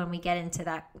we get into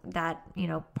that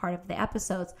part of the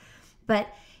episodes. But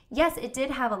yes, it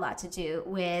did have a lot to do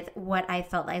with what I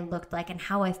felt I looked like and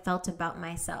how I felt about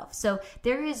myself. So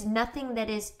there is nothing that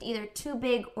is either too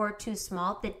big or too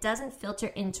small that doesn't filter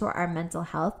into our mental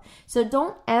health. So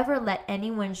don't ever let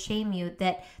anyone shame you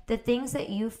that the things that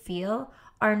you feel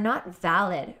are not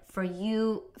valid for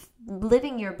you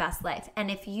living your best life.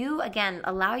 And if you, again,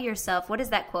 allow yourself, what is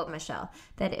that quote, Michelle?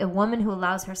 That a woman who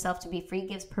allows herself to be free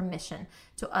gives permission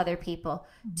to other people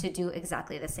to do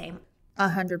exactly the same.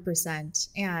 100%.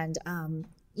 And,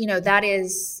 that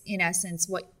is, in essence,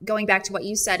 going back to what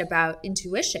you said about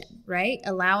intuition, right?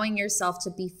 Allowing yourself to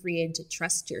be free and to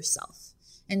trust yourself.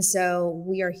 And so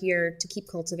we are here to keep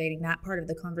cultivating that part of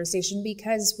the conversation,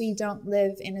 because we don't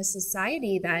live in a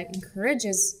society that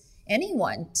encourages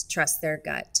anyone to trust their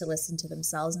gut, to listen to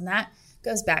themselves. And that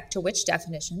goes back to witch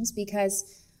definitions,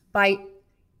 because by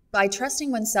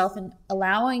trusting oneself and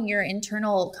allowing your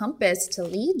internal compass to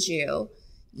lead you,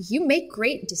 you make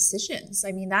great decisions.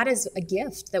 I mean, that is a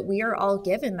gift that we are all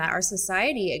given, that our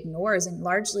society ignores and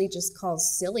largely just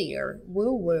calls silly or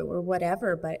woo-woo or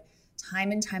whatever. But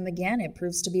time and time again, it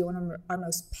proves to be one of our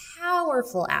most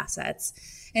powerful assets.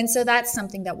 And so that's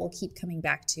something that we'll keep coming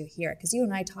back to here, because you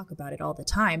and I talk about it all the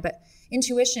time. But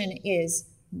intuition is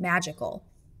magical.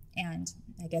 And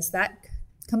I guess that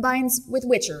combines with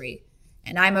witchery.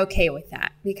 And I'm okay with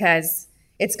that, because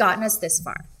it's gotten us this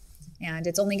far. And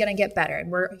it's only going to get better. And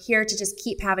we're here to just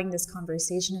keep having this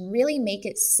conversation and really make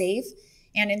it safe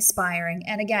and inspiring.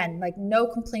 And again, like, no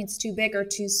complaint's too big or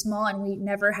too small. And we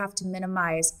never have to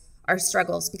minimize our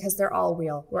struggles, because they're all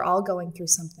real. We're all going through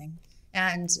something.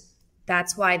 And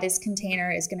that's why this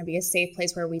container is going to be a safe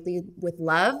place where we lead with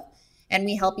love and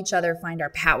we help each other find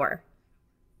our power,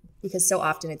 because so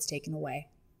often it's taken away.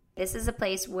 This is a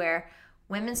place where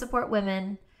women support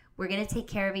women. We're going to take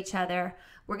care of each other.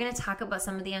 We're going to talk about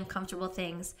some of the uncomfortable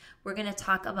things. We're going to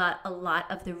talk about a lot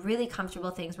of the really comfortable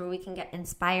things where we can get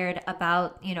inspired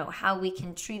about, how we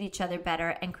can treat each other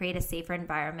better and create a safer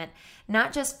environment,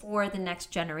 not just for the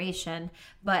next generation,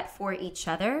 but for each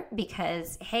other,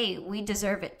 because, hey, we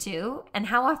deserve it too. And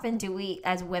how often do we,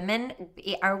 as women,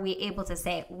 are we able to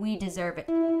say, we deserve it?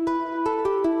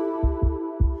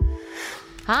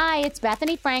 Hi, it's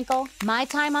Bethany Frankel. My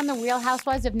time on The Real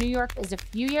Housewives of New York is a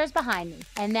few years behind me,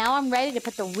 and now I'm ready to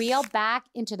put the real back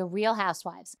into The Real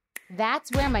Housewives.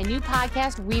 That's where my new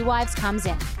podcast, Rewives, comes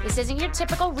in. This isn't your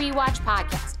typical rewatch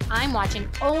podcast. I'm watching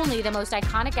only the most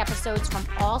iconic episodes from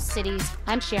all cities.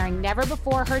 I'm sharing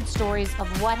never-before-heard stories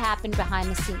of what happened behind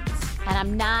the scenes. And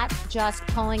I'm not just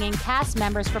pulling in cast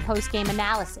members for post-game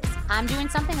analysis. I'm doing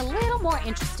something a little more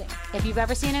interesting. If you've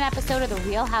ever seen an episode of The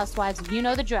Real Housewives, you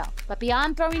know the drill. But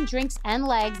beyond throwing drinks and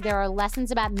legs, there are lessons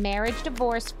about marriage,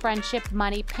 divorce, friendship,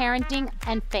 money, parenting,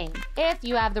 and fame. If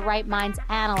you have the right minds,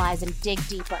 analyze and dig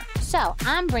deeper. So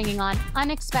I'm bringing on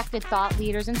unexpected thought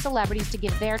leaders and celebrities to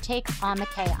give their take on the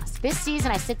chaos. This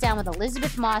season, I sit down with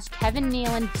Elizabeth Moss, Kevin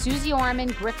Nealon, Susie Orman,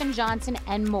 Griffin Johnson,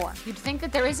 and more. You'd think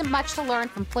that there isn't much to learn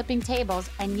from flipping tables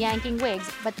and yanking wigs,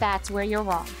 but that's where you're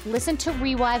wrong. Listen to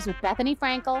Rewives with Bethany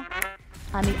Frankel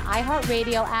on the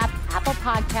iHeartRadio app, Apple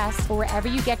Podcasts, or wherever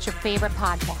you get your favorite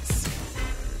podcasts.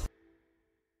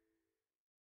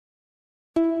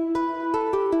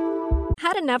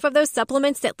 Had enough of those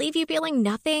supplements that leave you feeling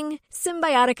nothing?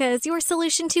 Symbiotica is your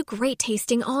solution to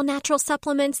great-tasting, all-natural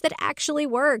supplements that actually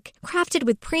work. Crafted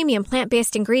with premium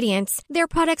plant-based ingredients, their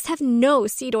products have no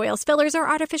seed oils, fillers, or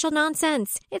artificial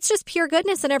nonsense. It's just pure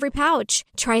goodness in every pouch.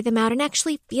 Try them out and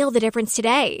actually feel the difference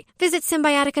today. Visit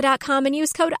Symbiotica.com and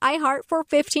use code IHEART for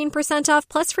 15% off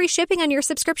plus free shipping on your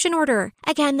subscription order.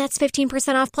 Again, that's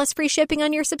 15% off plus free shipping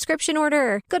on your subscription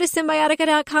order. Go to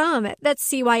Symbiotica.com. That's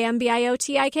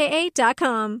Cymbiotika.com.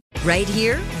 Right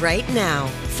here, right now.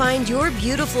 Find your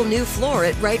beautiful new floor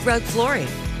at Right Rug Flooring.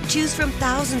 Choose from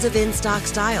thousands of in-stock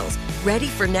styles, ready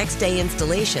for next day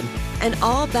installation, and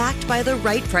all backed by the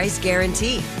right price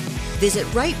guarantee. Visit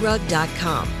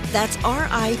rightrug.com That's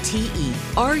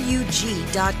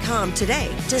RITERUG.com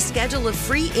today to schedule a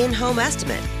free in-home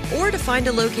estimate or to find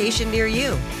a location near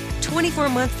you.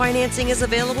 24-month financing is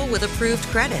available with approved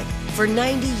credit. For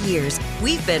 90 years,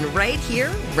 we've been right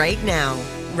here, right now.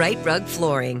 Right Rug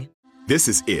Flooring. This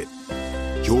is it.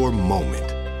 Your moment.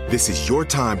 This is your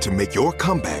time to make your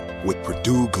comeback with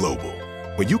Purdue Global.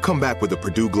 When you come back with a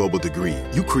Purdue Global degree,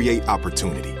 you create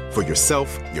opportunity for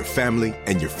yourself, your family,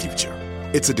 and your future.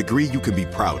 It's a degree you can be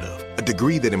proud of, a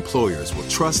degree that employers will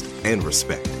trust and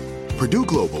respect. Purdue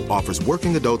Global offers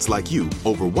working adults like you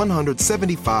over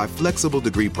 175 flexible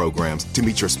degree programs to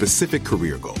meet your specific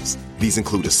career goals. These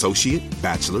include associate,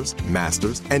 bachelor's,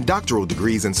 master's, and doctoral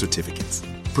degrees and certificates.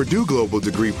 Purdue Global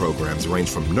degree programs range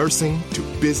from nursing to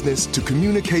business to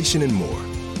communication and more.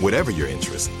 Whatever your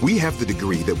interest, we have the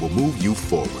degree that will move you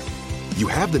forward. You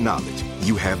have the knowledge,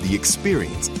 you have the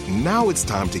experience. Now it's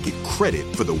time to get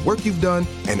credit for the work you've done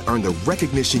and earn the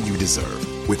recognition you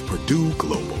deserve with Purdue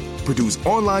Global, Purdue's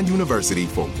online university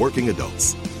for working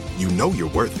adults. You know you're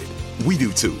worth it. We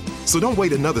do too. So don't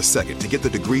wait another second to get the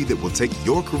degree that will take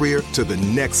your career to the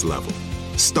next level.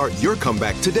 Start your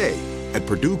comeback today at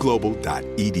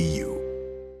purdueglobal.edu.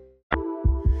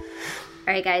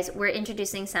 All right, guys, we're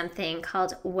introducing something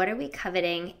called What Are We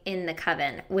Coveting in the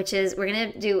Coven, which is we're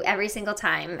going to do every single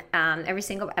time, every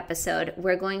single episode,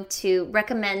 we're going to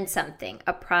recommend something,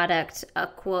 a product, a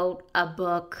quote, a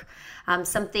book,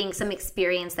 some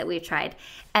experience that we've tried.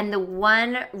 And the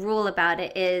one rule about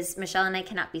it is Michelle and I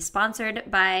cannot be sponsored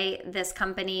by this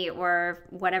company or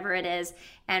whatever it is,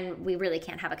 and we really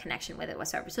can't have a connection with it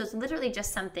whatsoever. So it's literally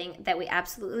just something that we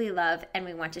absolutely love and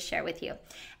we want to share with you.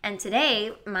 And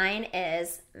today, mine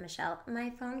is, Michelle,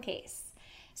 my phone case.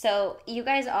 So you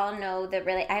guys all know that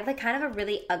really, I have like kind of a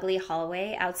really ugly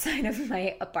hallway outside of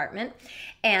my apartment.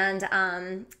 And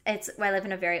I live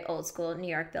in a very old school New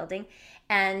York building.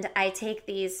 And I take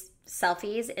these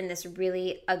selfies in this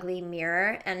really ugly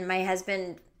mirror. And my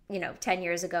husband, 10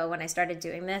 years ago when I started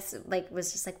doing this,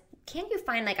 was just like, can't you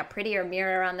find like a prettier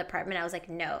mirror around the apartment? I was like,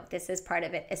 no, this is part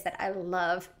of it, is that I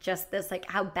love just this, like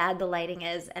how bad the lighting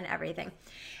is and everything.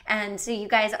 And so you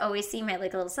guys always see my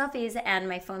like little selfies and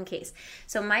my phone case.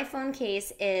 So my phone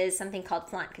case is something called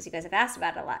Flaunt, because you guys have asked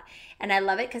about it a lot. And I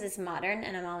love it because it's modern,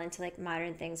 and I'm all into like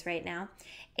modern things right now.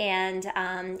 And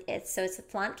it's a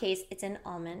Flaunt case. It's an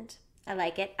almond. I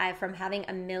like it. From having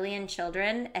a million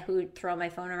children who throw my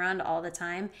phone around all the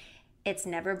time, it's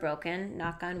never broken,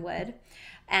 knock on wood.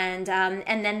 And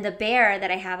then the bear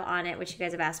that I have on it, which you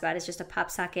guys have asked about, is just a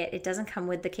pop socket. It doesn't come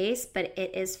with the case, but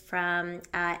it is from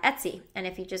Etsy. And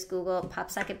if you just Google pop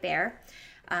socket bear,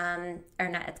 or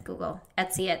not Google,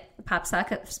 Etsy it, pop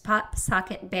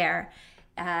socket bear.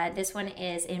 This one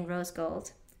is in rose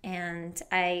gold, and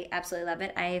I absolutely love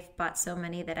it. I've bought so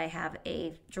many that I have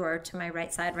a drawer to my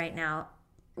right side right now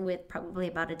with probably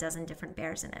about a dozen different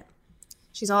bears in it.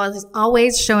 She's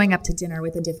always showing up to dinner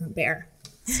with a different bear.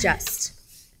 It's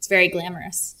very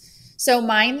glamorous. So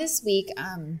mine this week,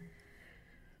 I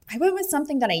went with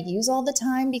something that I use all the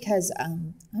time because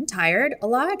I'm tired a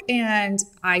lot, and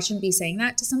I shouldn't be saying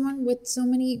that to someone with so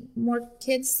many more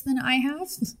kids than I have.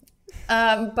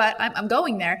 But I'm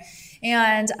going there,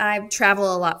 and I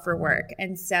travel a lot for work.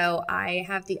 And so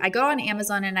I go on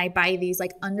Amazon and I buy these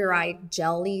like under eye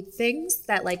jelly things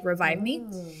that like revive me.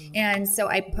 And so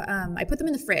I put them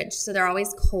in the fridge. So they're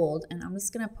always cold, and I'm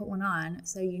just going to put one on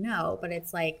so but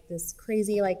it's like this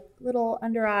crazy, like little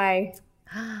under eye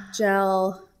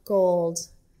gel gold.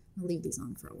 I'll leave these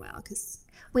on for a while because.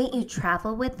 Wait, you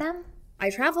travel with them? I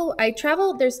travel.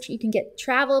 You can get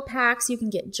travel packs. You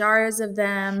can get jars of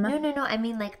them. No. I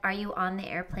mean, like, are you on the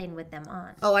airplane with them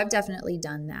on? Oh, I've definitely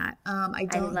done that. I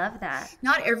love that.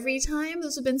 Not every time.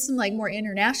 Those have been some like more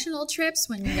international trips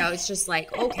when it's just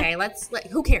like, okay,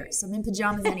 who cares? I'm in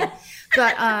pajamas anyway.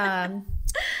 But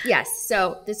yes.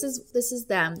 So this is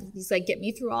them. These like get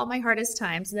me through all my hardest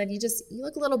times, and then you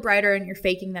look a little brighter, and you're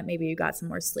faking that maybe you got some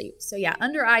more sleep. So yeah,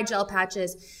 under eye gel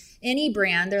patches. Any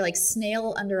brand, they're like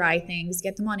snail under eye things.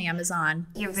 Get them on Amazon.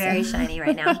 You're very shiny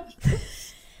right now.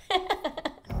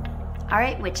 All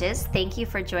right, witches, thank you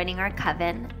for joining our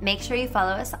coven. Make sure you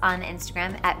follow us on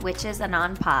Instagram at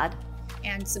witchesanonpod.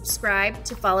 And subscribe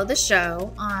to follow the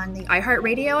show on the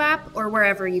iHeartRadio app or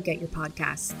wherever you get your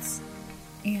podcasts.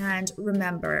 And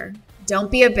remember,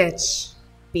 don't be a bitch,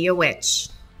 be a witch.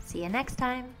 See you next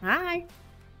time. Bye.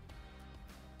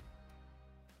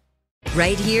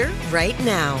 Right here, right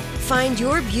now. Find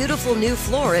your beautiful new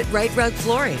floor at Right Rug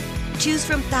Flooring. Choose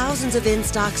from thousands of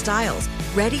in-stock styles,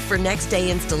 ready for next day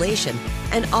installation,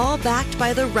 and all backed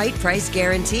by the right price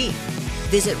guarantee.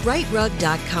 Visit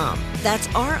rightrug.com. That's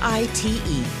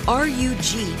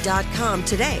RITERUG.com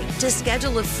today to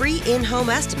schedule a free in-home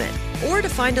estimate or to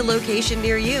find a location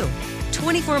near you.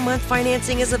 24-month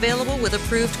financing is available with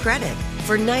approved credit.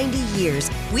 For 90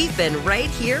 years, we've been right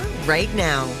here, right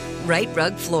now. Right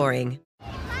Rug Flooring.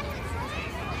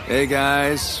 Hey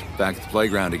guys, back at the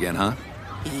playground again, huh?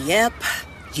 Yep.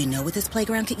 You know what this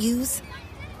playground could use?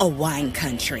 A wine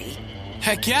country.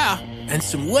 Heck yeah, and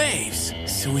some waves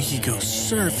so we could go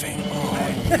surfing. Oh,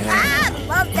 yeah. I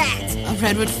love that. A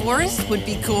redwood forest would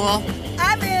be cool.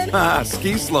 I'm in.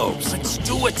 Ski slopes. Let's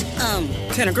do it.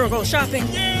 Can a girl go shopping?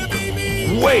 Yeah,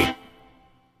 baby. Wait!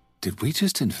 Did we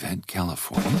just invent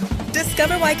California?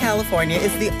 Discover why California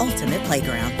is the ultimate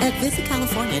playground at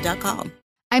visitcalifornia.com.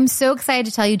 I'm so excited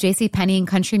to tell you JCPenney and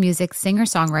country music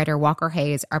singer-songwriter Walker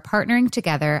Hayes are partnering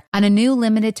together on a new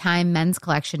limited-time men's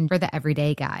collection for the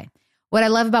everyday guy. What I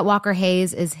love about Walker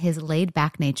Hayes is his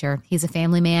laid-back nature. He's a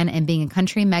family man, and being a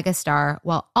country megastar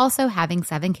while also having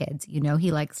 7 kids, you know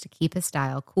he likes to keep his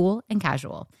style cool and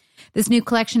casual. This new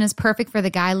collection is perfect for the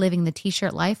guy living the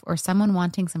t-shirt life or someone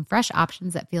wanting some fresh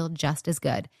options that feel just as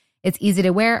good. It's easy to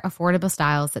wear, affordable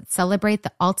styles that celebrate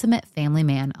the ultimate family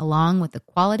man, along with the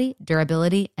quality,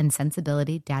 durability, and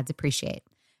sensibility dads appreciate.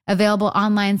 Available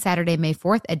online Saturday, May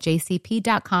 4th at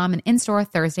jcp.com and in-store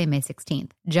Thursday, May 16th,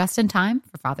 just in time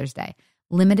for Father's Day.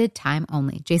 Limited time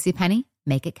only. JCPenney,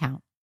 make it count.